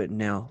as well do it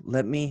now.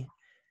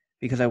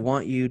 Because I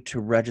want you to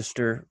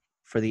register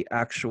for the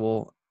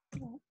actual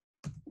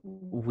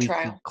weekly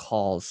Trial.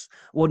 calls.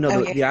 Well, no, Oh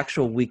the, yeah, the yeah.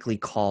 actual weekly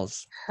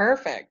calls,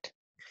 Perfect.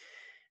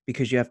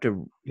 because you have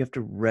to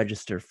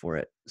register for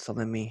it. So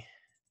let me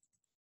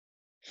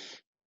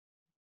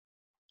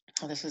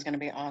Oh, this is going to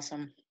be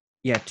awesome.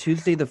 yeah,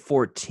 Tuesday the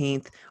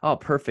 14th. Oh,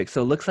 perfect.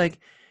 So it looks like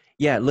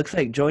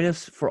join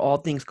us for all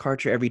things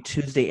Kartra every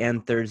Tuesday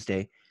and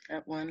Thursday.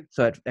 At one.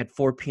 So at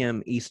 4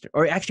 p.m. Eastern,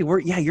 or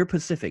actually, you're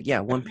Pacific. Yeah,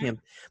 1 Mhm. p.m.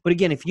 But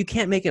again, if you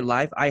can't make it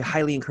live, I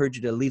highly encourage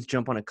you to at least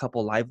jump on a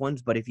couple live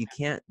ones. But if you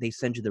can't, they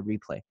send you the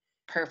replay.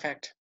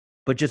 Perfect.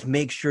 But just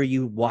make sure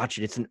you watch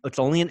it. It's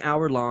only an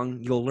hour long.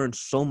 You'll learn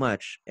so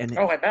much,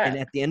 Oh, I and bet.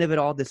 at the end of it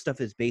all, this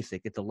stuff is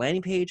basic. It's a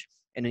landing page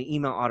and an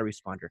email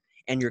autoresponder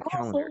and your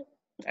calendar. Awesome.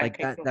 Like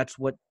Okay, that. cool. That's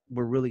what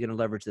we're really going to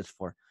leverage this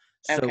for.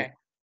 So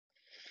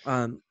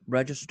Okay.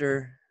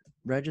 register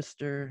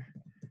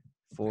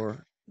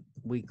for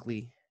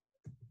weekly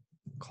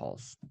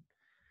calls.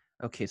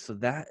 Okay, so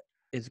that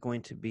is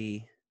going to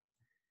be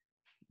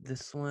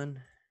this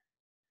one.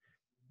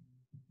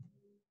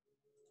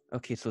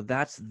 Okay, so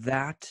that's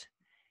that.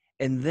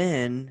 And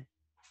then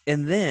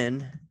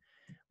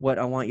what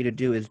I want you to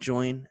do is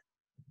join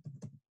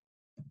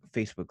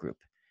Facebook group.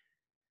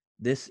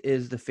 This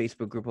is the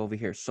Facebook group over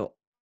here. So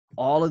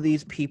all of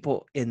these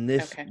people in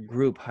this Okay.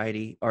 group,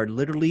 Heidi, are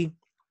literally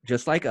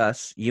just like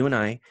us, you and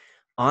I,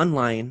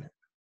 online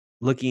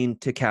looking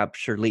to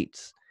capture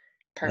leads.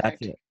 That's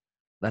Perfect. it.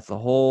 That's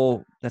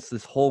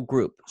this whole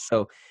group.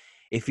 So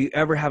if you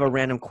ever have a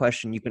random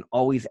question, you can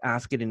always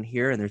ask it in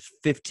here. And there's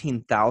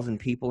 15,000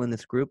 people in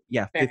this group.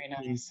 Yeah, Very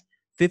nice.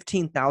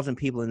 15,000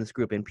 people in this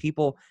group, and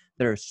people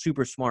that are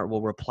super smart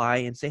will reply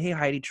and say, hey,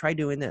 Heidi, try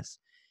doing this.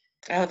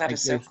 Oh, that Like,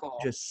 is so there's cool.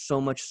 just so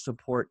much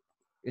support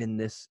in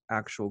this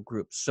actual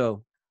group.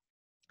 So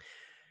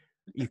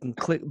you can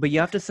click, but you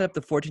have to set up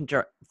the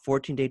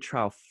 14-day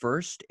trial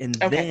first, and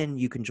Okay, then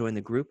you can join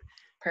the group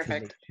because they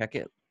perfect. check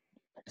it.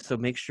 So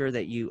make sure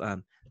that you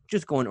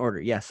just go in order.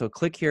 Yeah. So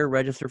click here,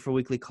 register for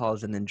weekly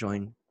calls, and then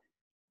join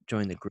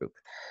the group.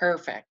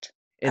 Perfect.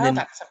 And Oh, then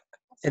that's so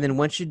and awesome. then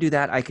once you do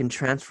that, I can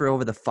transfer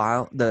over the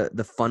file,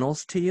 the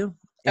funnels to you,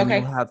 and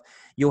Okay,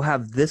 you'll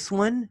have this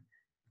one,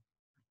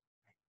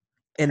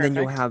 and then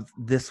you'll perfect.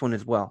 have this one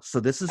as well. So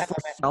this is I for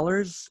love it.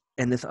 sellers,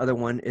 and this other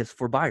one is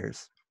for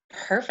buyers.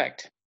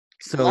 Perfect.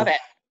 Love So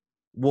it.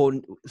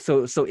 we'll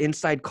so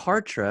inside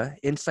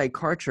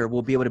Kartra,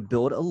 we'll be able to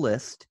build a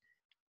list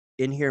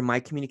in here. My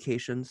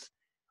communications,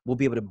 we'll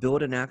be able to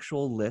build an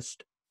actual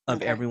list of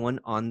Okay, everyone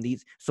on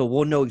these. So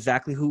we'll know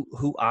exactly who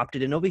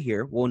opted in over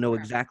here. We'll know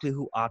perfect. exactly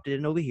who opted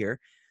in over here.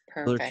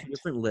 Those are two Perfect.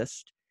 different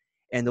lists,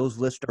 and those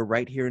lists are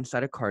right here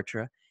inside of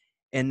Kartra.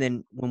 And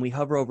then when we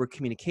hover over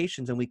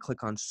communications and we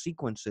click on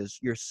sequences,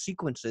 your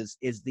sequences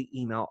is the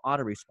email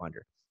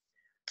autoresponder.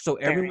 So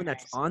Very everyone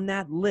that's nice. on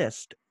that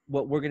list,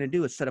 what we're going to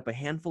do is set up a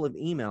handful of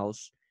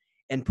emails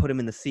and put them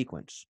in the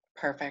sequence.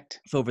 Perfect.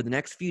 So over the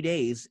next few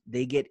days,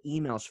 they get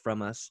emails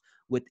from us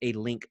with a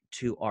link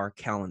to our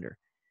calendar.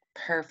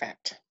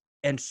 Perfect.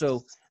 And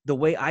so the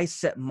way I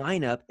set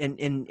mine up,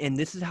 and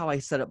this is how I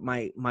set up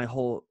my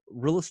whole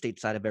real estate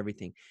side of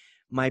everything.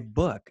 My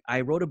book,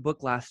 I wrote a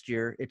book last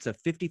year. It's a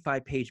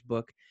 55-page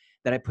book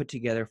that I put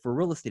together for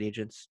real estate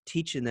agents,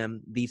 teaching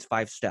them these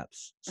 5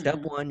 steps. Step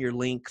Hmm. 1, your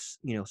links.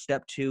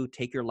 Step 2,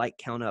 take your like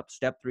count up.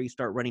 Step 3,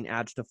 start running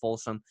ads to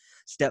Folsom.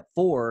 Step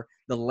 4,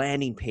 the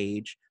landing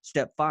page.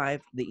 Step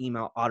 5, the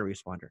email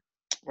autoresponder.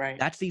 Right.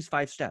 That's these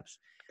 5 steps.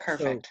 So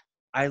Perfect.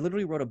 I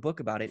literally wrote a book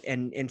about it,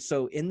 and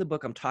so in the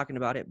book I'm talking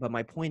about it, but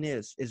my point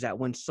is that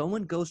when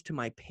someone goes to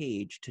my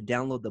page to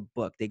download the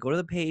book, they go to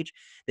the page,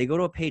 they go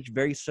to a page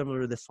very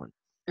similar to this one.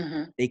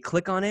 Hmm. They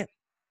click on it,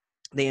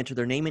 they enter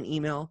their name and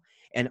email,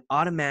 and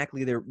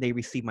automatically they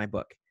receive my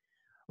book,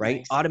 right?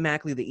 Nice.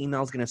 Automatically the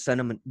email is going to send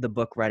them the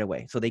book right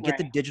away. So they get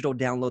the Right. digital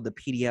download, the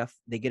PDF,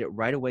 they get it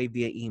right away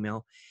via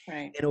email.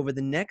 Right. And over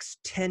the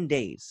next 10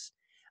 days,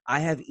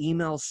 I have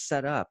emails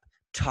set up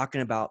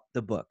talking about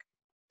the book.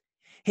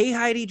 Hey,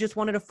 Heidi, just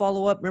wanted to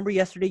follow up. Remember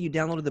yesterday you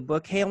downloaded the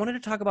book? Hey, I wanted to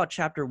talk about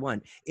chapter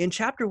 1. In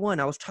chapter 1,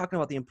 I was talking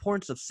about the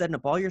importance of setting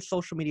up all your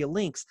social media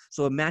links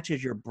so it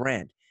matches your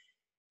brand.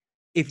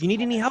 If you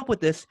need any help with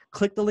this,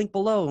 click the link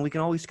below and we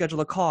can always schedule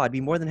a call. I'd be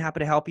more than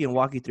happy to help you and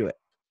walk you through it.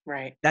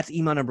 Right. That's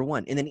email number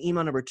 1. And then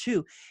email number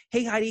 2,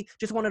 hey, Heidi,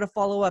 just wanted to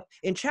follow up.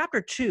 In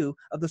chapter 2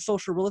 of the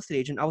Social Real Estate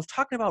Agent, I was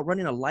talking about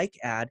running a like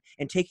ad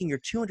and taking your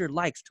 200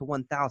 likes to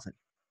 1,000.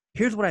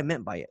 Here's what I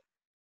meant by it.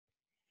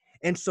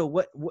 And so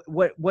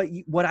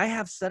what I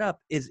have set up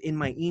is in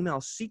my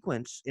email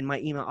sequence, in my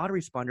email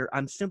autoresponder,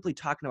 I'm simply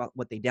talking about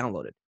what they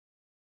downloaded.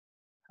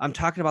 I'm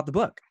talking about the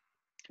book.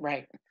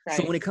 Right. So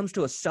Right. when it comes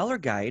to a seller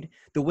guide,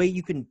 the way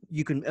you can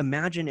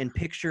imagine and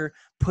picture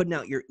putting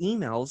out your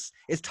emails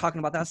is talking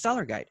about that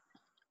seller guide.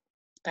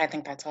 I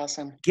think that's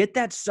awesome. Get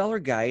that seller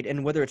guide,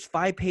 and whether it's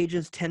 5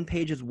 pages, 10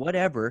 pages,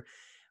 whatever,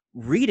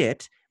 read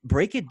it,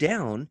 break it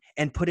down,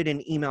 and put it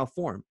in email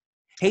form.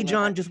 I Hey, love it.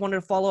 John, just wanted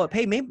to follow up.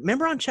 Hey,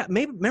 remember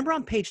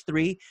on page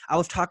 3, I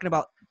was talking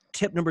about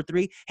tip number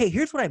 3. Hey,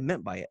 here's what I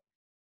meant by it.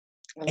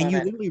 I And love you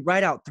it. literally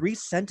write out 3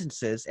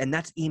 sentences, and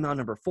that's email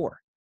number 4.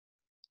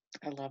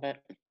 I love it.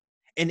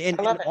 And I and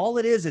love it. all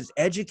it is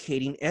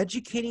educating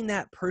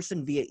that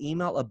person via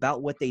email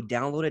about what they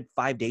downloaded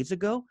 5 days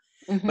ago,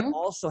 but Hmm.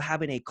 also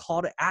having a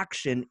call to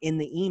action in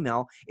the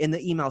email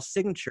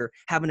signature,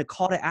 having a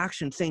call to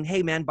action saying,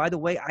 hey man, by the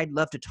way, I'd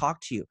love to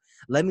talk to you.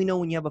 Let me know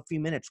when you have a few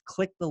minutes.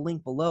 Click the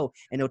link below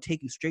and it'll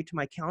take you straight to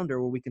my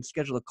calendar where we can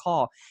schedule a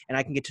call and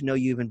I can get to know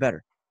you even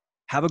better.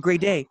 Have a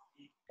great day.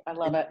 I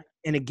love And, it.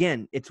 and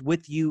again, it's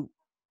with you.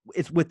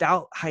 It's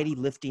without Heidi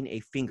lifting a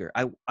finger.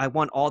 I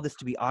want all this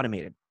to be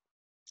automated.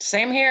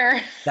 Same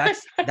here.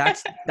 That's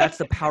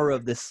the power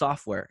of this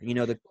software.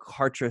 The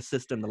Kartra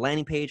system, the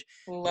landing page,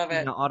 the Love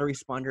it. email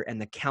autoresponder,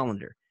 and the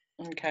calendar.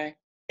 Okay.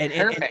 And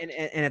Perfect.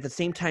 at the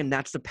same time,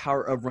 that's the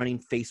power of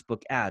running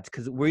Facebook ads,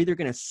 because we're either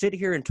going to sit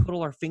here and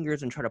twiddle our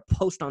fingers and try to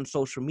post on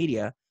social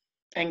media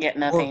And get or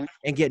nothing.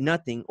 and get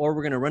nothing, or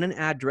we're going to run an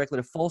ad directly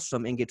to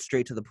Folsom and get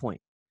straight to the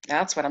point.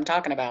 That's what I'm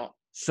talking about.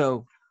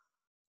 So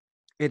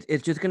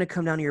it's just going to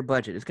come down to your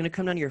budget. It's going to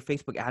come down to your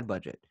Facebook ad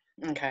budget.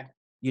 Okay.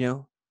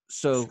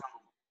 So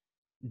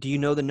do you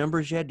know the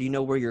numbers yet? Do you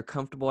know where you're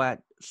comfortable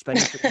at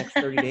spending for the next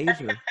 30 days,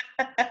 or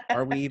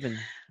are we even?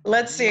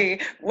 Let's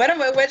see. What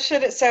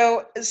should it,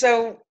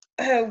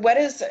 what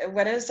is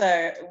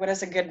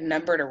a good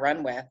number to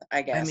run with, I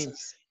I guess mean,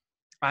 is.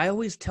 I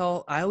always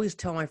tell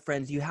my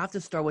friends, you have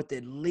to start with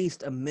at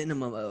least a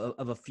minimum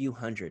of a few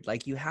hundred.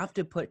 Like you have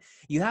to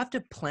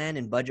plan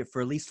and budget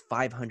for at least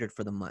 500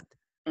 for the month.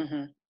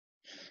 Hmm.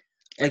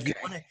 Like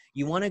Okay.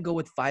 you want to go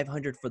with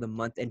 500 for the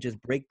month and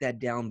just break that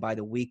down by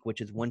the week,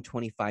 which is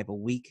 125 a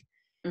week.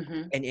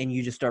 Mm-hmm. and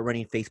you just start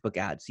running Facebook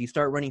ads. You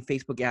start running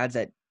Facebook ads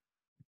at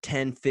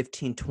 10,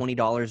 15,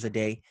 $20 a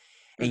day,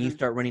 and you Mm-hmm.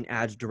 start running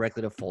ads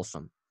directly to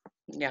Folsom.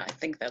 Yeah, I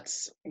think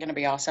that's going to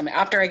be awesome.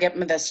 After I get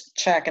this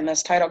check and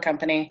this title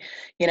company,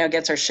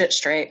 gets her shit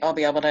straight, I'll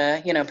be able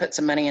to, put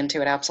some money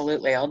into it.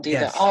 Absolutely. I'll do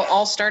that. Yes.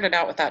 I'll start it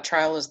out with that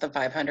trial as the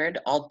 500.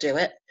 I'll do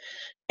it,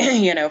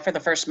 for the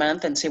first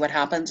month and see what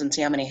happens and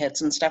see how many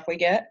hits and stuff we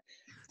get.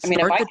 I mean,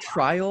 if Start I, the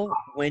trial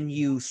when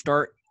you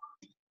start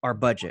our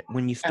budget,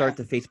 when you uh-huh, start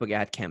the Facebook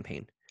ad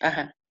campaign.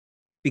 uh-huh.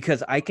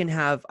 Because I can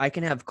have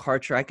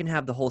Karcher, I can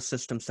have the whole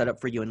system set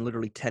up for you in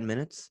literally 10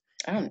 minutes.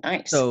 Oh,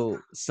 nice.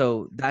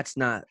 So that's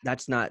not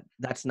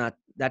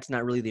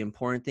really the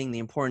important thing. The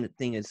important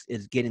thing is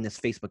getting this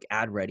Facebook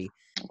ad ready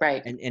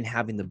Right. and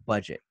having the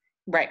budget.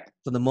 Right.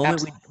 So the moment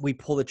Absolutely. we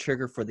pull the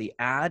trigger for the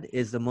ad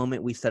is the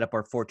moment we set up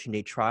our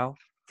 14-day trial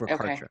for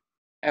Okay. Kartra.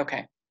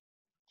 Okay.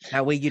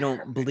 That way you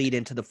don't bleed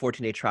into the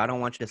 14-day trial. I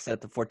don't want you to set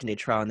up the 14-day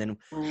trial and then,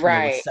 we're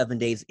Right. 7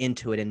 days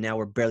into it and now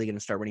we're barely going to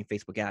start running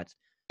Facebook ads.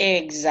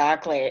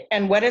 Exactly.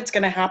 And what it's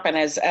going to happen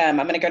is I'm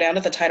going to go down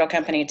to the title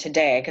company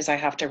today because I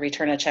have to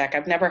return a check.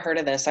 I've never heard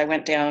of this. I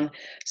went down.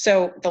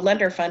 So the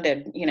lender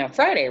funded,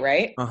 Friday,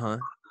 right? Uh-huh.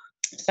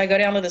 So I go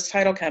down to this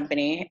title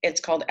company.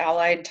 It's called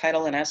Allied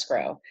Title and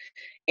Escrow.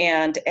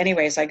 And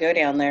anyways, I go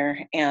down there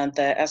and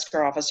the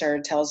escrow officer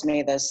tells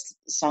me this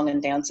song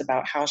and dance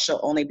about how she'll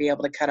only be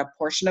able to cut a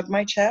portion of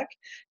my check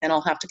and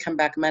I'll have to come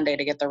back Monday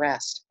to get the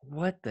rest.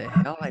 What the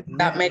hell? I've That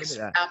never heard of makes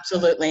that.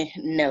 absolutely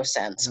no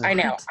sense. I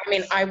know. What? I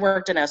mean, I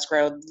worked in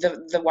escrow.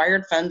 The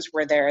wired funds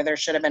were there. There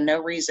should have been no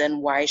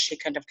reason why she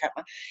couldn't have cut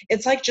my.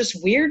 It's like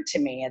just weird to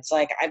me. It's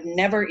like I've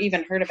never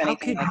even heard of How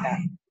anything could like that.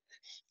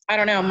 I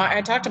don't know. I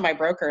wow. talked to my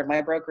broker, and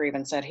my broker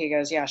even said, he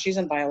goes, yeah, she's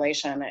in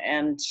violation.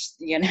 And,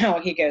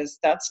 he goes,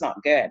 that's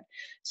not good.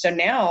 So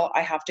now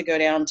I have to go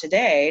down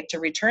today to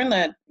return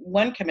the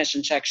one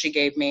commission check she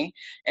gave me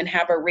and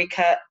have her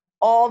recut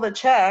all the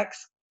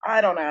checks. I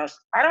don't know.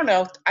 I don't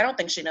know. I don't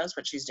think she knows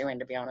what she's doing,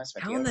 to be honest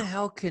with How in you. the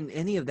hell can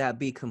any of that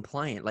be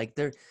compliant? Like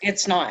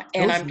It's not.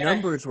 And those I'm going to.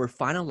 numbers were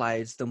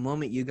finalized the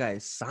moment you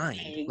guys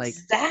signed. Like,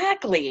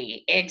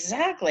 Exactly.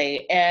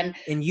 Exactly. And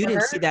and you for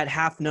didn't her, see that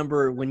half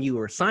number when you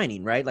were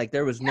signing, right? Like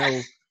there was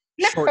no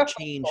no, short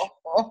change,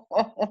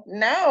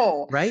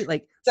 no. right?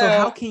 Like, so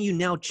how So, can you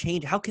now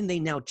change? How can they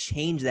now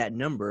change that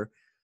number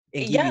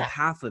and give you yeah.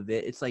 half of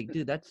it? It's like,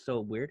 dude, that's so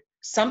weird.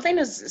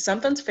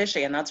 Something's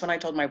fishy, and that's when I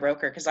told my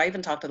broker, because I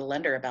even talked to the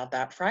lender about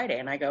that Friday,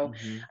 and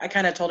Mm-hmm. I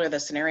kind of told her the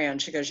scenario,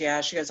 and she goes,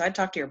 yeah, she goes, I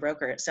talked to your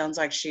broker, it sounds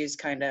like she's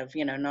kind of,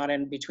 not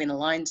in between the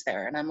lines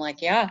there. And I'm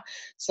like, yeah.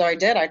 So I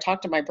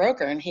talked to my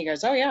broker, and he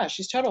goes, oh yeah,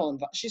 she's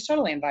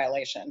totally in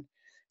violation.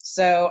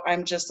 So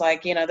I'm just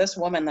like, this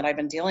woman that I've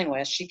been dealing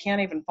with, she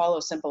can't even follow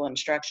simple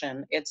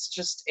instruction. It's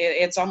just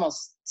it's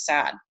almost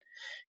sad.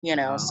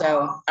 Wow.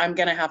 So I'm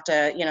gonna have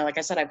to, like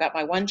I said, I've got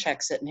my one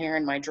check sitting here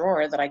in my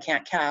drawer that I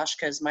can't cash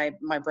because my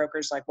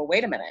broker's like, well,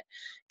 wait a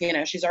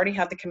minute, she's already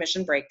had the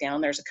commission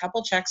breakdown. There's a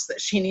couple checks that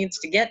she needs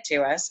to get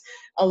to us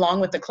along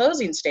with the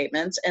closing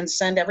statements and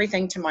send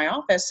everything to my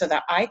office so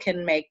that I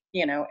can make,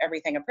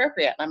 everything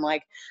appropriate. And I'm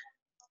like,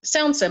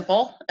 sounds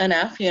simple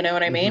enough, you know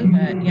what I mean?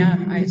 Mm-hmm. But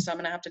yeah, so I'm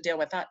gonna have to deal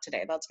with that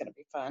today. That's gonna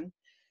be fun.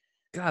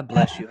 God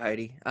bless you,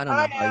 Heidi. I don't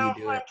I know how you know.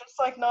 do I'm it. just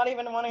like not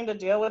even wanting to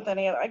deal with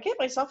any of it. I get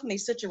myself in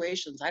these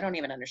situations. I don't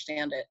even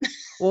understand it.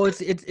 Well,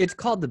 it's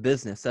called the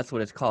business. That's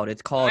what it's called.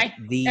 It's called I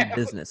the know.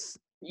 business.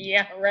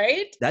 Yeah,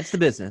 right? That's the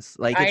business.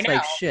 Like I it's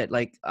like know. shit.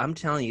 Like I'm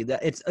telling you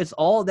that it's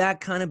all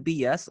that kind of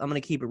BS. I'm gonna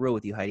keep it real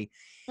with you, Heidi.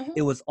 Mhm.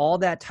 It was all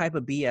that type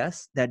of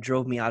BS that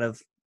drove me out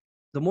of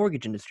the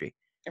mortgage industry.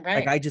 Like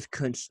Right. I just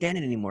couldn't stand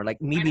it anymore. Like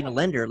me I being a know.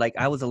 lender, like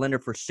I was a lender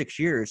for 6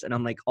 years, and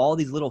I'm like all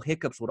these little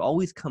hiccups would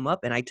always come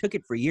up, and I took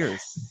it for years.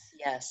 Yes.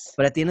 Yes.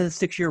 But at the end of the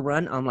 6 year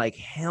run, I'm like,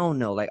 hell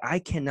no, like I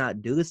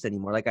cannot do this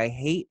anymore. Like I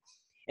hate,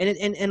 and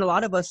a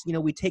lot of us,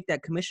 we take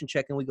that commission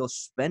check and we go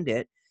spend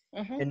it,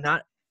 Mhm. and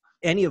not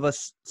any of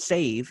us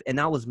save. And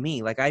that was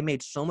me. Like I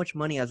made so much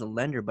money as a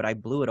lender, but I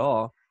blew it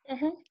all,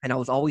 Mhm. and I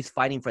was always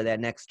fighting for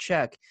that next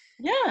check,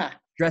 Yeah.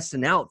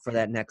 stressing out for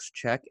that next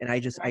check, and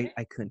Right.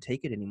 I couldn't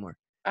take it anymore.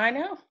 I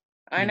know.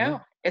 I You know.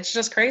 know. It's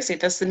just crazy.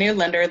 This the new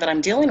lender that I'm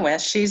dealing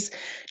with. She's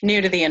new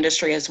to the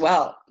industry as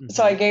well.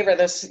 So Mm-hmm. I gave her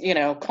this,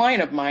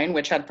 client of mine,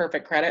 which had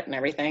perfect credit and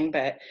everything.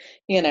 But,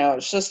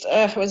 it's just,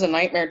 it was a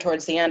nightmare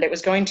towards the end. It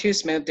was going too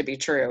smooth to be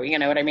true. You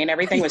know what I mean?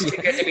 Everything was too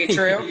good to be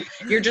true.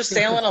 You're just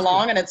sailing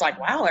along and it's like,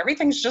 wow,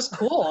 everything's just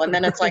cool. And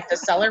then it's like the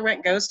seller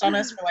went ghost on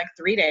us for like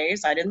 3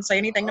 days. I didn't say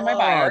anything to my Oh,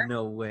 buyer.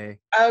 no way.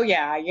 Oh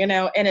yeah,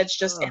 and it's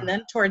just, and Ugh.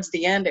 then towards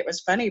the end, it was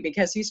funny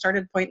because he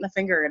started pointing the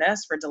finger at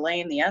us for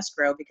delaying the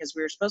escrow because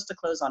we were supposed to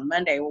close on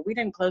Monday. Well, we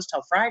didn't close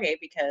till Friday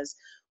because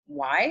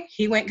why?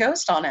 He went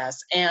ghost on us,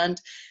 and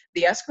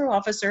the escrow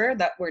officer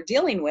that we're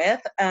dealing with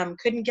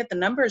couldn't get the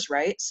numbers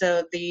right,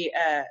 so the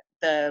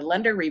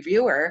lender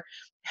reviewer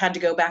had to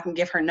go back and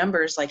give her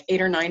numbers like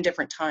 8 or 9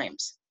 different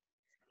times.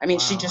 I mean,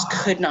 she Wow. just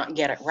could not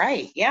get it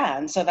right. Yeah.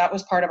 And so that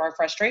was part of our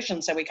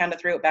frustration. So we kind of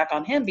threw it back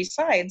on him.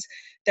 Besides,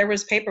 there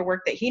was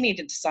paperwork that he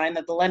needed to sign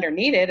that the lender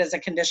needed as a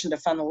condition to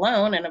fund the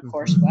loan. And of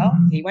course, Mhm. well,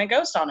 he went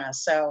ghost on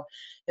us. So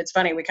it's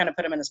funny, we kind of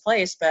put him in his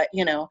place, but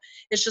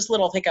it's just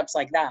little hiccups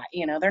like that.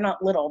 They're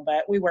not little,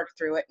 but we worked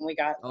through it and we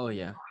got Oh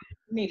yeah.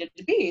 needed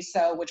to be,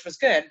 so which was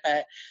good.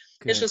 But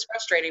it's Good. just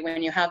frustrating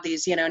when you have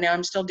these, now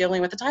I'm still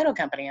dealing with the title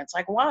company. It's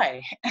like,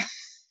 why?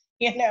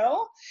 you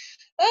know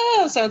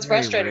Oh, so it's Very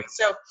frustrating. weird.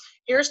 So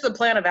here's the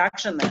plan of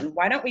action then.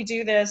 Why don't we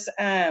do this?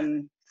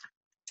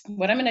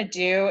 What I'm going to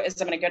do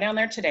is I'm going to go down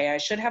there today. I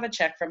should have a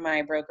check from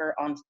my broker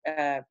on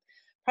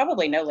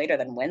probably no later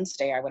than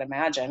Wednesday, I would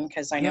imagine,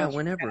 because I Yeah, know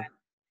whenever.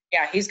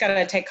 he's got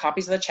to take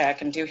copies of the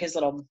check and do his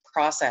little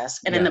process.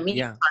 And in the Yeah,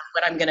 meantime, yeah.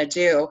 what I'm going to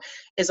do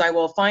is I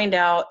will find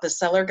out the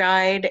seller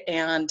guide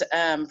and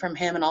from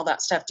him and all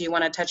that stuff. Do you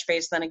want to touch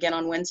base then again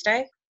on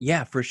Wednesday?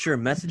 Yeah, for sure.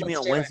 Message me Let's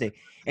on do it. Wednesday.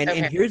 And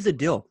Okay. here's the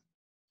deal.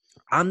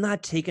 I'm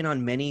not taking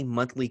on many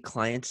monthly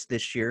clients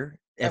this year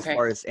as Okay.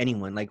 far as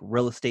anyone, like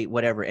real estate,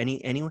 whatever,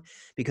 anyone,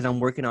 because I'm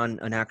working on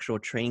an actual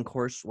training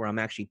course where I'm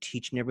actually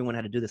teaching everyone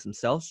how to do this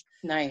themselves.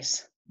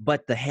 Nice.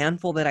 But the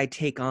handful that I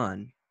take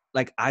on,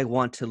 like I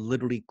want to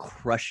literally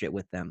crush it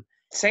with them.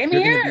 Same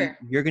You're gonna be here.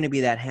 you're gonna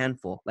be that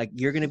handful. Like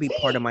you're gonna be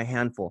part of Sweet. my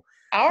handful.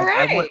 All Like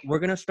right. we're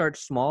gonna start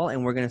small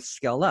and we're gonna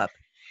scale up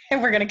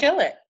And we're going to kill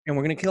it. and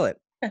we're gonna kill it.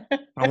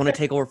 I want to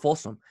take over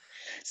Folsom.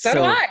 So do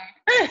So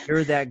I.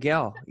 you're that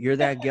gal. You're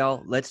that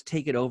gal. Let's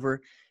take it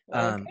over.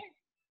 Okay.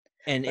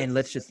 And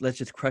Let's let's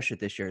just crush it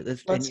this year.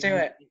 Let's let's do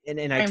it.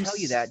 and I I'm tell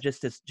you that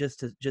just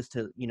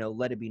to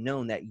let it be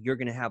known that you're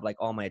gonna have like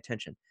all my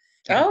attention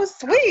because Oh,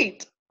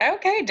 sweet.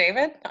 Okay,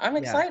 David. I'm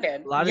yeah,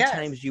 excited. a lot of Yes.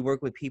 times you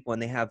work with people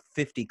and they have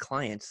 50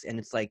 clients and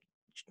it's like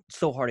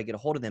so hard to get a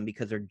hold of them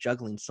because they're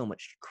juggling so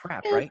much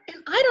crap, right?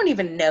 And I don't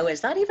even know,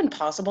 is that even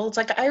possible? It's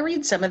like I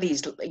read some of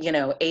these,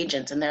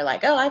 agents and they're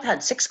like, oh, I've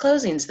had 6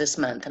 closings this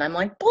month. And I'm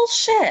like,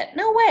 bullshit.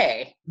 No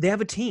way. They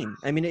have a team.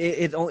 I mean,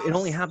 it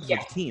only happens Yeah.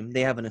 with a team.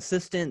 They have an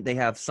assistant. They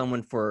have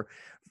someone for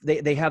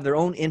they have their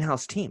own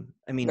in-house team.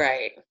 I mean,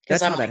 Right.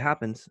 Because that's I'm how that like,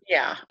 happens.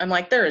 yeah, I'm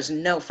like, there is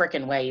no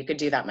freaking way you could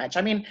do that much.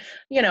 I mean,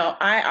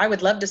 I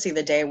would love to see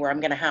the day where I'm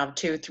going to have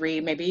 2, 3,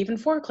 maybe even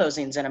 4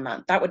 closings in a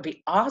month. That would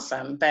be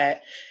awesome.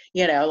 But,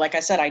 like I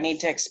said, I need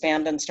to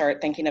expand and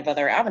start thinking of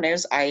other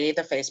avenues, i.e.,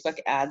 the Facebook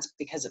ads,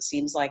 because it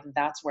seems like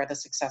that's where the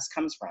success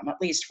comes from, at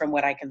least from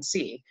what I can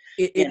see.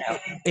 You know,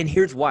 And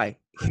here's why.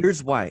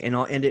 Here's why, and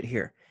I'll end it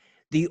here.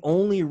 The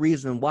only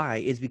reason why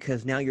is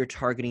because now you're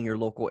targeting your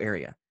local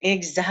area.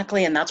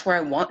 exactly. And that's where I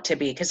want to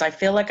be because I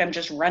feel like I'm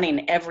just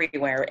running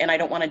everywhere and I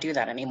don't want to do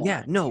that anymore.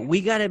 Yeah, no,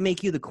 we got to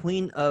make you the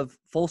queen of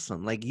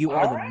Folsom. Like you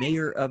are All the right,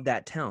 mayor of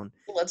that town.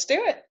 let's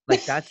do it.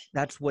 Like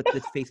that's what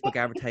this Facebook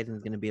advertising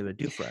is going to be able to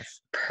do for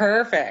us.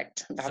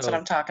 Perfect. That's what So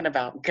I'm talking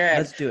about. Good.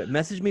 let's do it.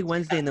 Message me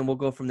Wednesday, and then we'll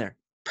go from there.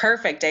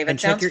 Perfect, And David.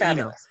 check Sounds your email.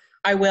 fabulous.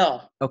 I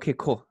will. Okay,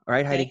 cool. All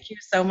right, Heidi. Thank you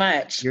so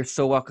much. You're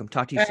so welcome.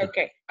 Talk to you soon.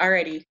 Okay.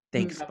 Alrighty.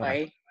 Thanks. Bye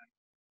bye.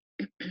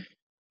 Bye-bye.